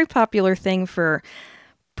was a very popular thing for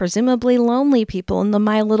presumably lonely people in the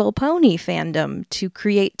My Little Pony fandom to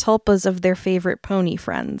create tulpas of their favorite pony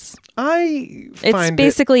friends. It's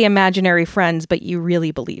basically imaginary friends, but you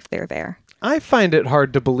really believe they're there. I find it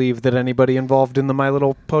hard to believe that anybody involved in the My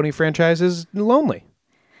Little Pony franchise is lonely.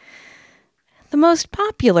 The most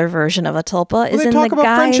popular version of a tulpa is in the guise... They talk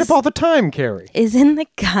about friendship all the time, Carrie. Is in the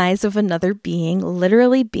guise of another being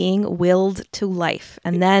literally being willed to life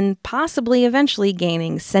and then possibly eventually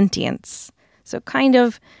gaining sentience. So kind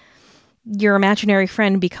of your imaginary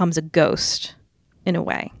friend becomes a ghost in a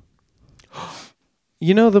way.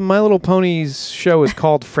 You know, the My Little Ponies show is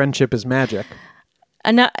called Friendship is Magic.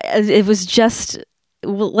 It was just...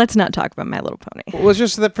 Well, let's not talk about My Little Pony. Well, it's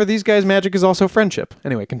just that for these guys, magic is also friendship.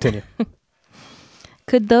 Anyway, continue.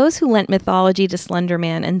 Could those who lent mythology to Slender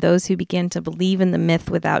Man and those who began to believe in the myth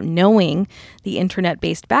without knowing the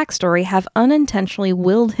internet-based backstory have unintentionally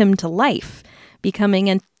willed him to life, becoming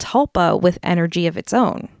a tulpa with energy of its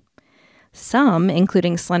own? Some,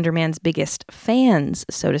 including Slender Man's biggest fans,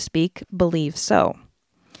 so to speak, believe so.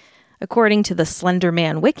 According to the Slender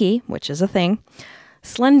Man Wiki, which is a thing,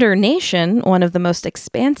 Slender Nation, one of the most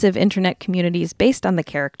expansive internet communities based on the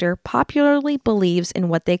character, popularly believes in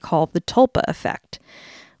what they call the tulpa effect,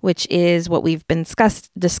 which is what we've been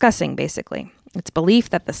discussing, basically. It's belief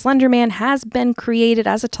that the Slender Man has been created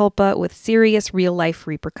as a tulpa with serious real-life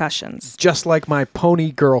repercussions. Just like my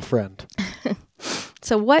pony girlfriend.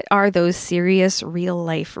 So what are those serious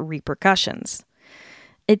real-life repercussions?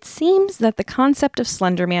 It seems that the concept of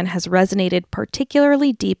Slender Man has resonated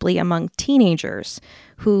particularly deeply among teenagers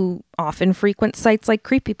who often frequent sites like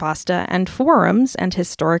creepypasta and forums and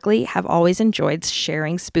historically have always enjoyed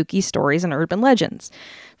sharing spooky stories and urban legends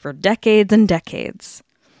for decades and decades.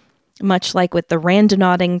 Much like with the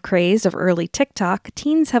randonauting craze of early TikTok,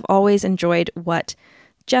 teens have always enjoyed what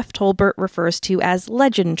Jeff Tolbert refers to as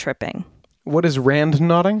legend tripping. What is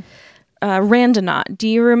randonauting? Randonaut. Do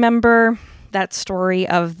you remember that story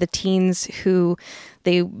of the teens who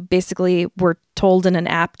they basically were told in an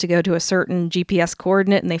app to go to a certain GPS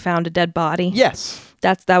coordinate and they found a dead body? Yes.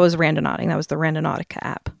 That was randonauting. That was the Randonautica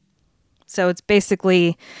app. So it's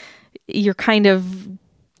basically you're kind of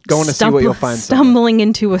going to see what you'll find. Stumbling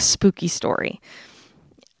into a spooky story.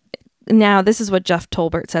 Now, this is what Jeff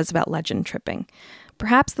Tolbert says about legend tripping.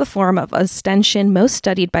 Perhaps the form of ostension most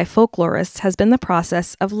studied by folklorists has been the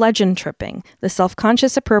process of legend tripping, the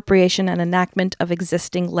self-conscious appropriation and enactment of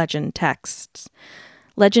existing legend texts.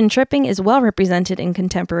 Legend tripping is well represented in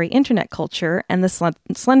contemporary internet culture, and the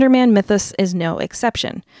Slender Man mythos is no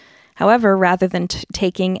exception. However, rather than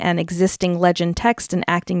taking an existing legend text and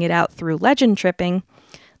acting it out through legend tripping,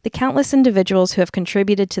 the countless individuals who have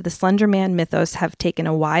contributed to the Slender Man mythos have taken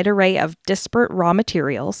a wide array of disparate raw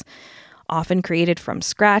materials, often created from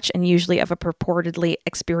scratch and usually of a purportedly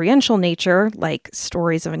experiential nature, like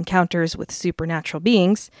stories of encounters with supernatural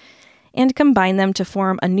beings, and combine them to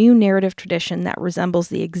form a new narrative tradition that resembles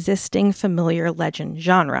the existing familiar legend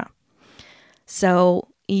genre. So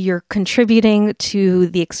you're contributing to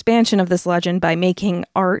the expansion of this legend by making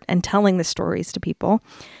art and telling the stories to people.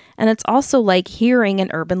 And it's also like hearing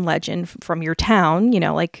an urban legend from your town,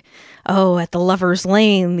 like, oh, at the Lover's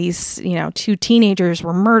Lane, these, two teenagers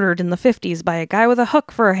were murdered in the 50s by a guy with a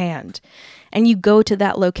hook for a hand. And you go to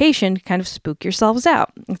that location to kind of spook yourselves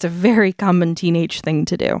out. It's a very common teenage thing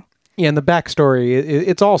to do. Yeah, and the backstory,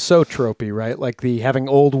 it's all so tropey, right? Like the having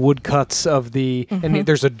old woodcuts of the, and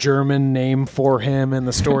there's a German name for him, and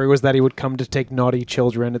the story was that he would come to take naughty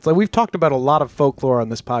children. It's like we've talked about a lot of folklore on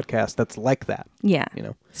this podcast that's like that. Yeah.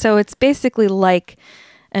 So it's basically like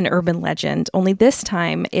an urban legend, only this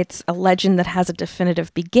time it's a legend that has a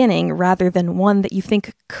definitive beginning rather than one that you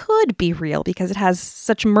think could be real because it has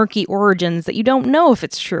such murky origins that you don't know if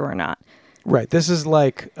it's true or not. Right. This is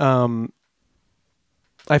like...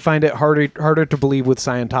 I find it harder to believe with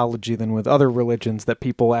Scientology than with other religions that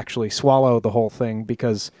people actually swallow the whole thing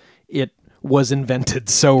because it was invented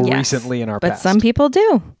so recently in our past. But some people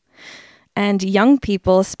do. And young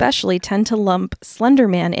people especially tend to lump Slender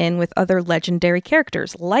Man in with other legendary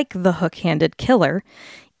characters like the hook-handed killer,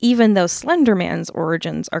 even though Slender Man's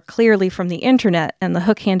origins are clearly from the internet and the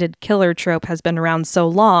hook-handed killer trope has been around so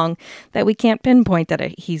long that we can't pinpoint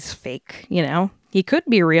that he's fake, He could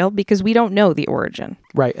be real because we don't know the origin.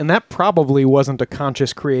 Right, and that probably wasn't a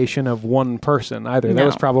conscious creation of one person either. No. That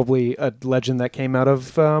was probably a legend that came out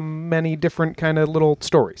of many different kind of little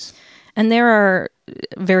stories. And there are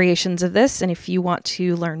variations of this, and if you want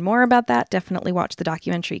to learn more about that, definitely watch the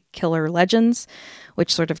documentary Killer Legends,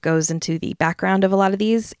 which sort of goes into the background of a lot of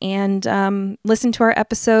these, and listen to our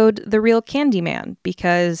episode, The Real Candyman,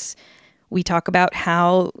 because we talk about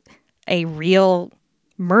how a real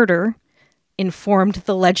murder informed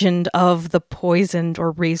the legend of the poisoned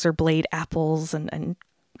or razor blade apples and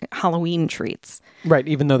Halloween treats. Right,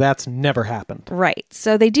 even though that's never happened. Right.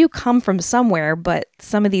 So they do come from somewhere, but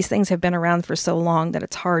some of these things have been around for so long that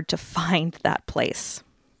it's hard to find that place.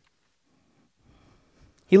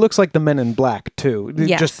 He looks like the Men in Black, too.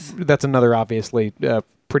 Yes. That's another, obviously,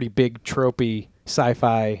 pretty big, tropey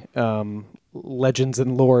sci-fi legends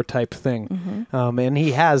and lore type thing. And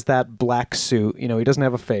he has that black suit. He doesn't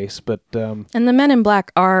have a face, but... And the Men in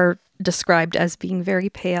Black are described as being very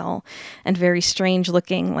pale and very strange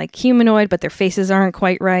looking, like humanoid, but their faces aren't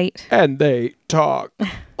quite right. And they talk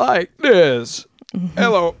like this.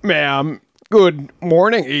 Hello, ma'am. Good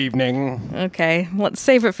morning, evening. Okay, let's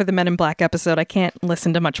save it for the Men in Black episode. I can't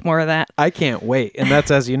listen to much more of that. I can't wait. And that's,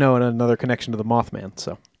 as you know, another connection to the Mothman,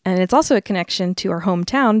 so... And it's also a connection to our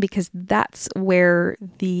hometown because that's where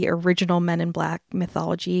the original Men in Black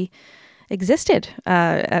mythology existed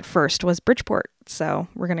at first, was Bridgeport. So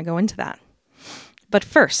we're going to go into that. But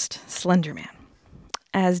first, Slender Man.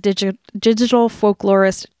 As digital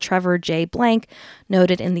folklorist Trevor J. Blank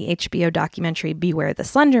noted in the HBO documentary Beware the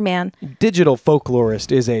Slender Man. Digital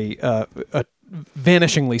folklorist is a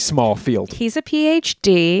vanishingly small field. He's a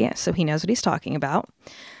PhD, so he knows what he's talking about.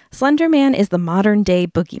 Slender Man is the modern-day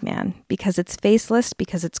boogeyman. Because it's faceless,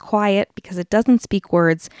 because it's quiet, because it doesn't speak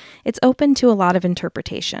words, it's open to a lot of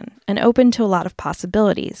interpretation, and open to a lot of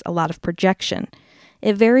possibilities, a lot of projection.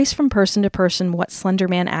 It varies from person to person what Slender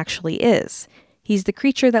Man actually is. He's the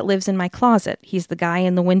creature that lives in my closet. He's the guy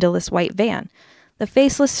in the windowless white van. The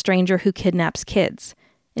faceless stranger who kidnaps kids.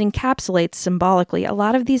 It encapsulates symbolically a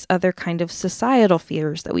lot of these other kind of societal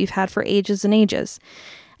fears that we've had for ages and ages,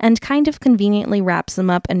 and kind of conveniently wraps them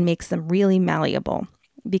up and makes them really malleable.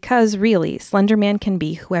 Because, really, Slender Man can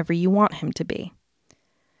be whoever you want him to be.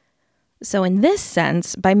 So in this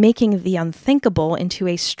sense, by making the unthinkable into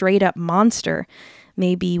a straight-up monster,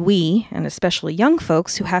 maybe we, and especially young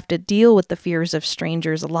folks who have to deal with the fears of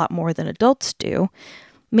strangers a lot more than adults do,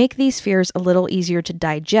 make these fears a little easier to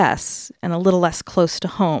digest and a little less close to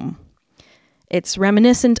home. It's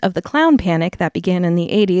reminiscent of the clown panic that began in the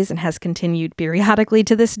 80s and has continued periodically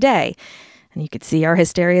to this day. And you could see our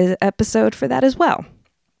Hysteria episode for that as well.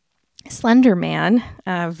 Slender Man,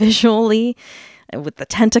 visually, with the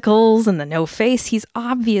tentacles and the no face, he's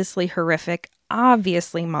obviously horrific,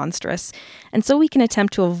 obviously monstrous, and so we can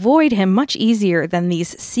attempt to avoid him much easier than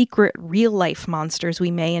these secret real-life monsters we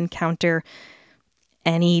may encounter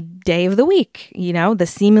any day of the week. You know, the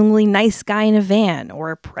seemingly nice guy in a van, or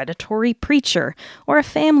a predatory preacher, or a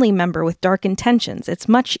family member with dark intentions. It's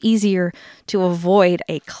much easier to avoid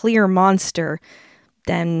a clear monster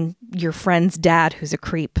than your friend's dad who's a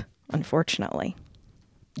creep, unfortunately.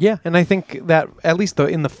 Yeah, and I think that at least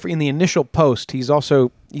in the initial post, he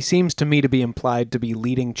seems to me to be implied to be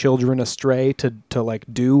leading children astray to like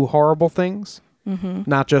do horrible things,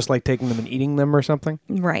 not just like taking them and eating them or something.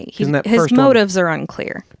 Right. His motives are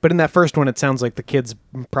unclear. But in that first one, it sounds like the kids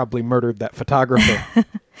probably murdered that photographer.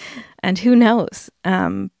 And who knows?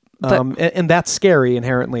 And that's scary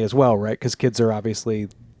inherently as well, right? Because kids are obviously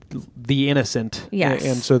the innocent. Yes.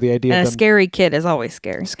 And so the idea of them, a scary kid is always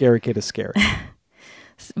scary. Scary kid is scary.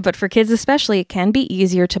 But for kids especially, it can be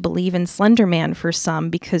easier to believe in Slender Man for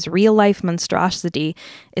some because real-life monstrosity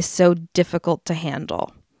is so difficult to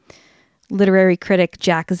handle. Literary critic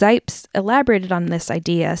Jack Zipes elaborated on this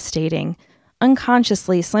idea, stating,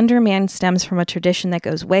 "Unconsciously, Slender Man stems from a tradition that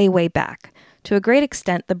goes way, way back. To a great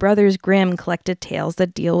extent, the Brothers Grimm collected tales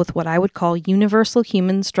that deal with what I would call universal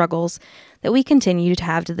human struggles that we continue to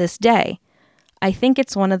have to this day. I think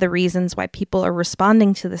it's one of the reasons why people are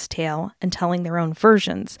responding to this tale and telling their own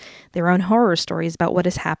versions, their own horror stories about what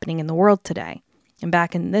is happening in the world today. And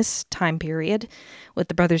back in this time period, with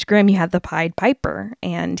the Brothers Grimm, you had the Pied Piper,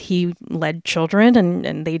 and he led children,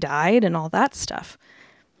 and they died, and all that stuff.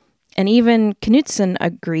 And even Knudsen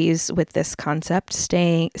agrees with this concept,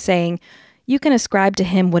 saying, you can ascribe to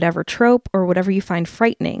him whatever trope or whatever you find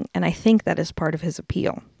frightening, and I think that is part of his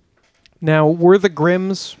appeal." Now, were the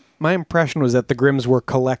Grimms... My impression was that the Grimms were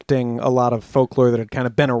collecting a lot of folklore that had kind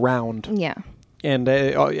of been around. Yeah. And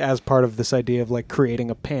as part of this idea of like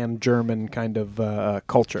creating a pan-German kind of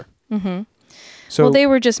culture. Mm-hmm. So, well, they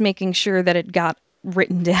were just making sure that it got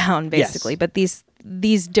written down, basically. Yes. But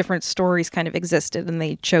these different stories kind of existed, and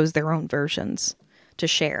they chose their own versions to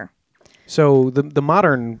share. So the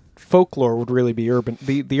modern folklore would really be urban.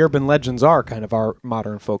 The urban legends are kind of our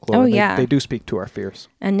modern folklore. Oh, yeah. They do speak to our fears.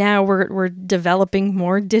 And now we're developing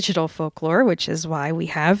more digital folklore, which is why we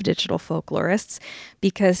have digital folklorists,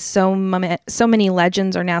 because so many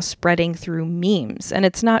legends are now spreading through memes. And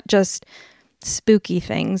it's not just spooky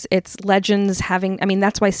things. It's legends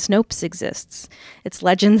that's why Snopes exists. It's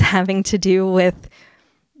legends having to do with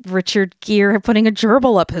Richard Gere putting a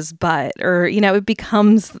gerbil up his butt, or, it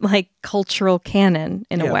becomes like cultural canon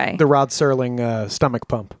in a way. The Rod Serling stomach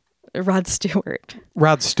pump. Rod Stewart.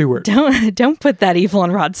 Rod Stewart. Don't put that evil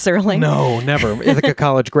on Rod Serling. No, never. Ithaca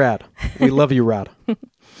College grad. We love you, Rod.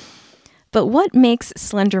 But what makes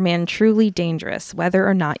Slender Man truly dangerous, whether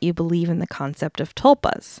or not you believe in the concept of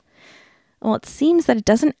tulpas? Well, it seems that it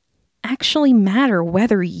doesn't actually matter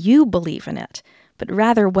whether you believe in it, but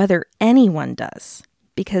rather whether anyone does.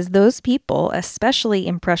 Because those people, especially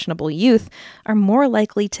impressionable youth, are more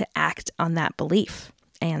likely to act on that belief.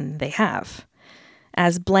 And they have.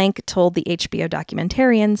 As Blank told the HBO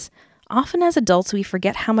documentarians, often as adults we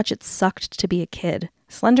forget how much it sucked to be a kid.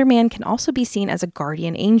 Slender Man can also be seen as a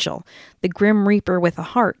guardian angel, the Grim Reaper with a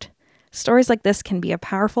heart. Stories like this can be a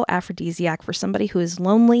powerful aphrodisiac for somebody who is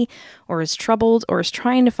lonely or is troubled or is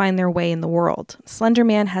trying to find their way in the world. Slender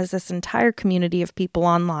Man has this entire community of people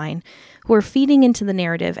online who are feeding into the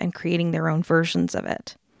narrative and creating their own versions of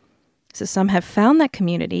it. So some have found that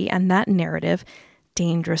community and that narrative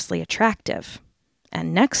dangerously attractive.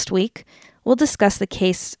 And next week, we'll discuss the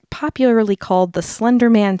case popularly called the Slender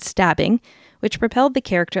Man stabbing, which propelled the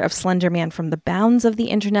character of Slender Man from the bounds of the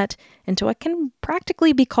internet into what can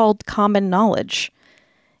practically be called common knowledge.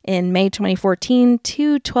 In May 2014,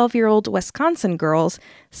 two 12-year-old Wisconsin girls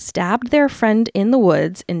stabbed their friend in the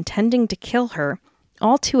woods, intending to kill her,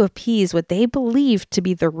 all to appease what they believed to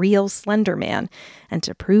be the real Slender Man and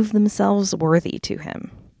to prove themselves worthy to him.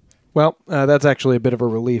 Well, that's actually a bit of a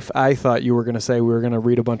relief. I thought you were going to say we were going to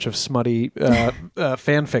read a bunch of smutty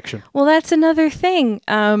fan fiction. Well, that's another thing.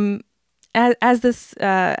 As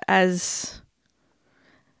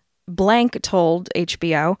Blank told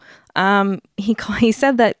HBO, he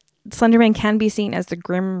said that Slenderman can be seen as the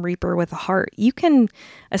Grim Reaper with a heart. You can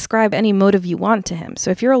ascribe any motive you want to him.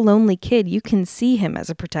 So if you're a lonely kid, you can see him as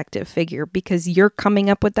a protective figure because you're coming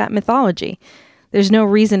up with that mythology. There's no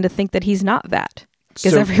reason to think that he's not that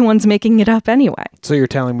because everyone's making it up anyway. So you're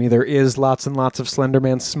telling me there is lots and lots of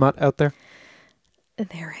Slenderman smut out there?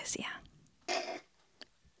 There is, yeah.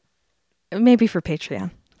 Maybe for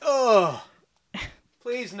Patreon. Oh,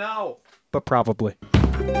 please no. But probably.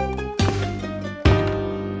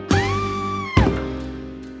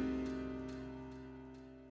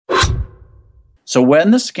 So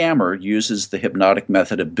when the scammer uses the hypnotic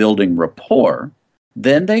method of building rapport,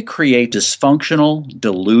 then they create dysfunctional,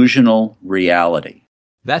 delusional reality.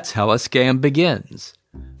 That's how a scam begins,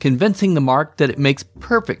 convincing the mark that it makes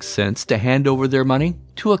perfect sense to hand over their money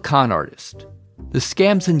to a con artist. The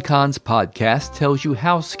Scams and Cons podcast tells you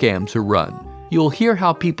how scams are run. You'll hear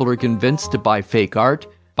how people are convinced to buy fake art,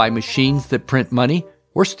 buy machines that print money,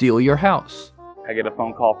 or steal your house. I get a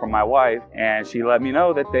phone call from my wife, and she let me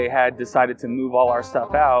know that they had decided to move all our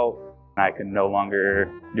stuff out. I could no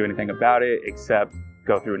longer do anything about it except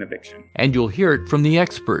go through an eviction. And you'll hear it from the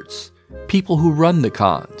experts, people who run the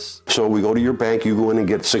cons. So we go to your bank, you go in and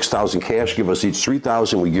get $6,000 cash, give us each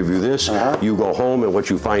 $3,000, we give you this. You go home, and what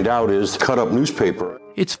you find out is cut up newspaper.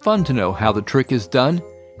 It's fun to know how the trick is done,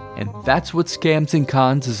 and that's what Scams and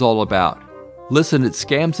Cons is all about. Listen at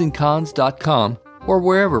scamsandcons.com or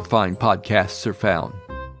wherever fine podcasts are found.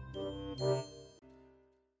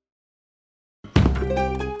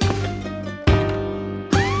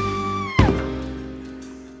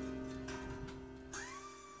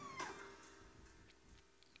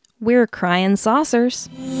 We're crying saucers.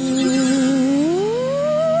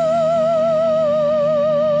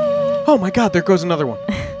 Oh my God, there goes another one.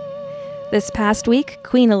 This past week,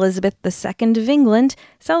 Queen Elizabeth II of England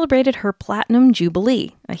celebrated her Platinum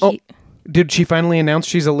Jubilee. Did she finally announce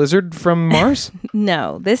she's a lizard from Mars?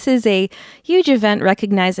 No, this is a huge event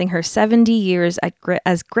recognizing her 70 years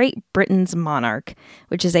as Great Britain's monarch,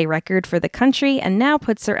 which is a record for the country and now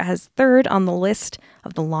puts her as third on the list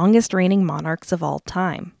of the longest reigning monarchs of all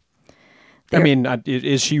time. I mean,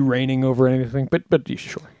 is she reigning over anything? But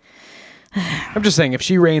sure. I'm just saying, if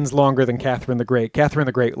she reigns longer than Catherine the Great,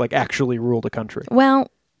 actually ruled a country.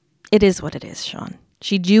 Well, it is what it is, Sean.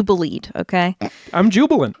 She jubileed, okay? I'm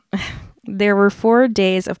jubilant. There were 4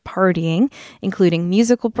 days of partying, including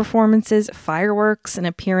musical performances, fireworks, an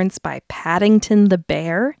appearance by Paddington the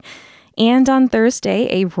Bear, and on Thursday,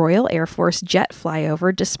 a Royal Air Force jet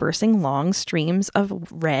flyover dispersing long streams of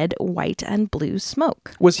red, white, and blue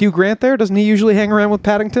smoke. Was Hugh Grant there? Doesn't he usually hang around with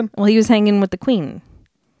Paddington? Well, he was hanging with the Queen.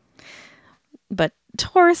 But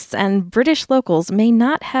tourists and British locals may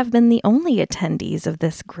not have been the only attendees of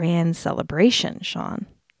this grand celebration, Sean.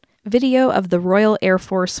 Video of the Royal Air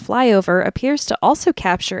Force flyover appears to also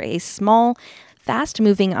capture a small,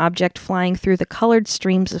 fast-moving object flying through the colored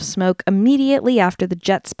streams of smoke immediately after the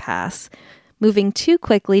jets pass, moving too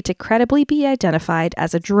quickly to credibly be identified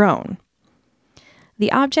as a drone.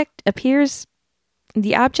 The object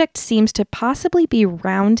seems to possibly be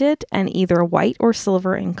rounded and either white or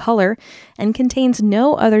silver in color and contains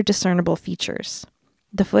no other discernible features.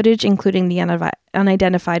 The footage, including the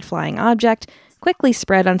unidentified flying object, quickly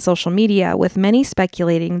spread on social media, with many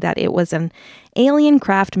speculating that it was an alien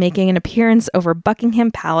craft making an appearance over Buckingham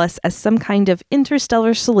Palace as some kind of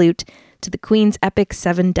interstellar salute to the Queen's epic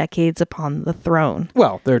 7 decades upon the throne.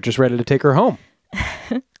 Well, they're just ready to take her home.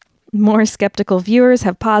 More skeptical viewers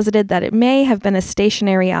have posited that it may have been a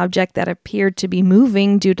stationary object that appeared to be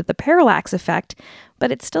moving due to the parallax effect,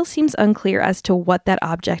 but it still seems unclear as to what that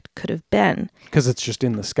object could have been. Because it's just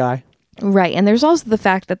in the sky? Right, and there's also the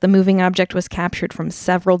fact that the moving object was captured from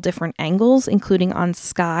several different angles, including on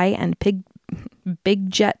Sky and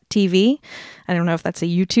Big Jet TV. I don't know if that's a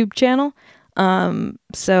YouTube channel.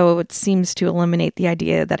 So it seems to eliminate the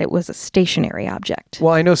idea that it was a stationary object.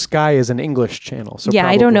 Well, I know Sky is an English channel. So yeah,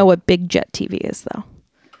 I don't know what Big Jet TV is, though.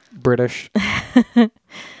 British.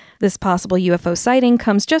 This possible UFO sighting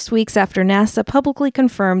comes just weeks after NASA publicly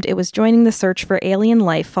confirmed it was joining the search for alien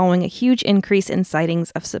life following a huge increase in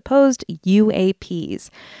sightings of supposed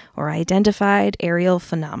UAPs, or Identified Aerial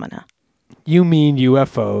Phenomena. You mean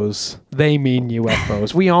UFOs. They mean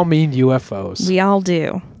UFOs. We all mean UFOs. We all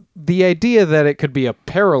do. The idea that it could be a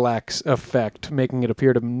parallax effect making it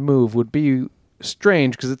appear to move would be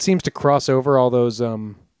strange because it seems to cross over all those,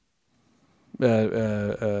 what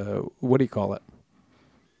do you call it?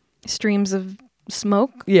 Streams of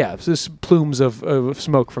smoke? Yeah, just plumes of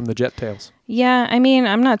smoke from the jet tails. Yeah, I mean,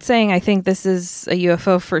 I'm not saying I think this is a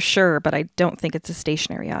UFO for sure, but I don't think it's a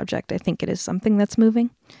stationary object. I think it is something that's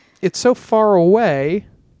moving. It's so far away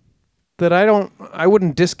that I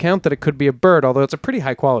wouldn't discount that it could be a bird, although it's a pretty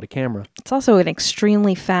high quality camera. It's also an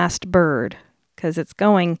extremely fast bird because it's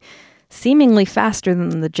going seemingly faster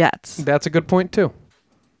than the jets. That's a good point too.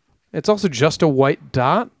 It's also just a white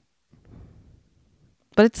dot.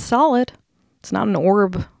 But it's solid. It's not an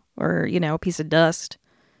orb or, a piece of dust.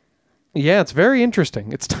 Yeah, it's very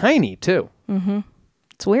interesting. It's tiny, too. Mm-hmm.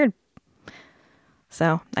 It's weird.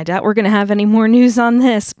 So, I doubt we're going to have any more news on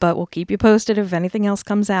this, but we'll keep you posted if anything else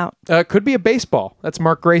comes out. Could be a baseball. That's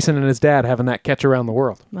Mark Grayson and his dad having that catch around the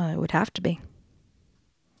world. Well, it would have to be.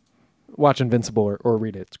 Watch Invincible or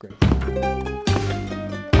read it. It's great.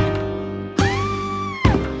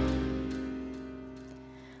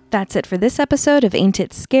 That's it for this episode of Ain't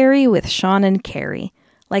It Scary with Sean and Carrie.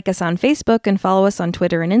 Like us on Facebook and follow us on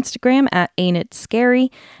Twitter and Instagram at Ain't It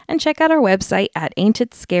Scary, and check out our website at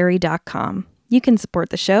ain'titscary.com. You can support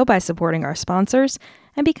the show by supporting our sponsors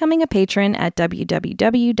and becoming a patron at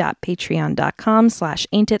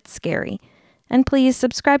www.patreon.com/ain'titscary. And please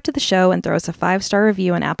subscribe to the show and throw us a 5-star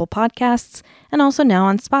review on Apple Podcasts and also now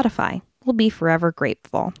on Spotify. We'll be forever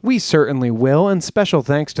grateful. We certainly will, and special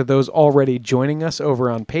thanks to those already joining us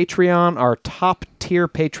over on Patreon. Our top-tier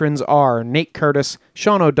patrons are Nate Curtis,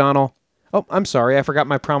 Sean O'Donnell. Oh, I'm sorry, I forgot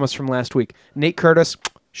my promise from last week. Nate Curtis,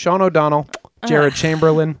 Sean O'Donnell, Jared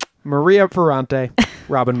Chamberlain, Maria Ferrante,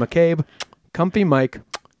 Robin McCabe, Comfy Mike,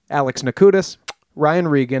 Alex Nakutis, Ryan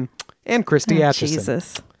Regan, and Christy Atchison.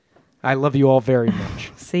 Jesus. I love you all very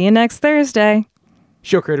much. See you next Thursday.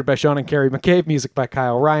 Show created by Sean and Carrie McCabe, music by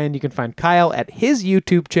Kyle Ryan. You can find Kyle at his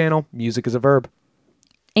YouTube channel, Music is a Verb.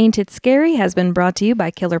 Ain't It Scary has been brought to you by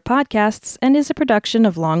Killer Podcasts and is a production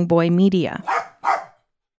of Longboy Media.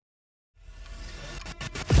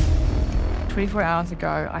 24 hours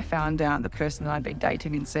ago, I found out the person that I'd been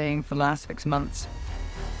dating and seeing for the last 6 months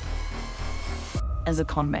is a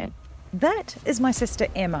con man. That is my sister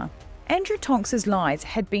Emma. Andrew Tonks's lies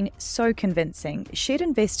had been so convincing, she'd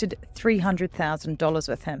invested $300,000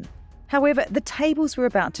 with him. However, the tables were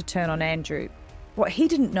about to turn on Andrew. What he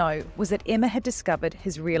didn't know was that Emma had discovered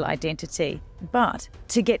his real identity. But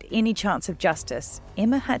to get any chance of justice,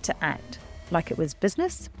 Emma had to act like it was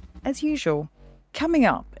business as usual. Coming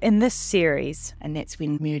up in this series, and that's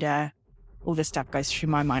when murder, all this stuff goes through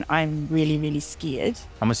my mind. I'm really, really scared.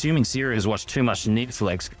 I'm assuming Sarah has watched too much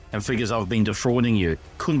Netflix and figures I've been defrauding you.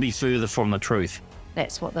 Couldn't be further from the truth.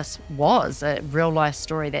 That's what this was, a real-life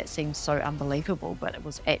story that seems so unbelievable, but it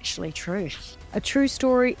was actually true. A true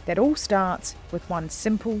story that all starts with one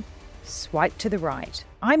simple swipe to the right.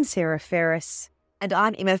 I'm Sarah Ferris. And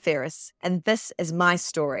I'm Emma Ferris, and this is my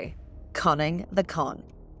story, Conning the Con.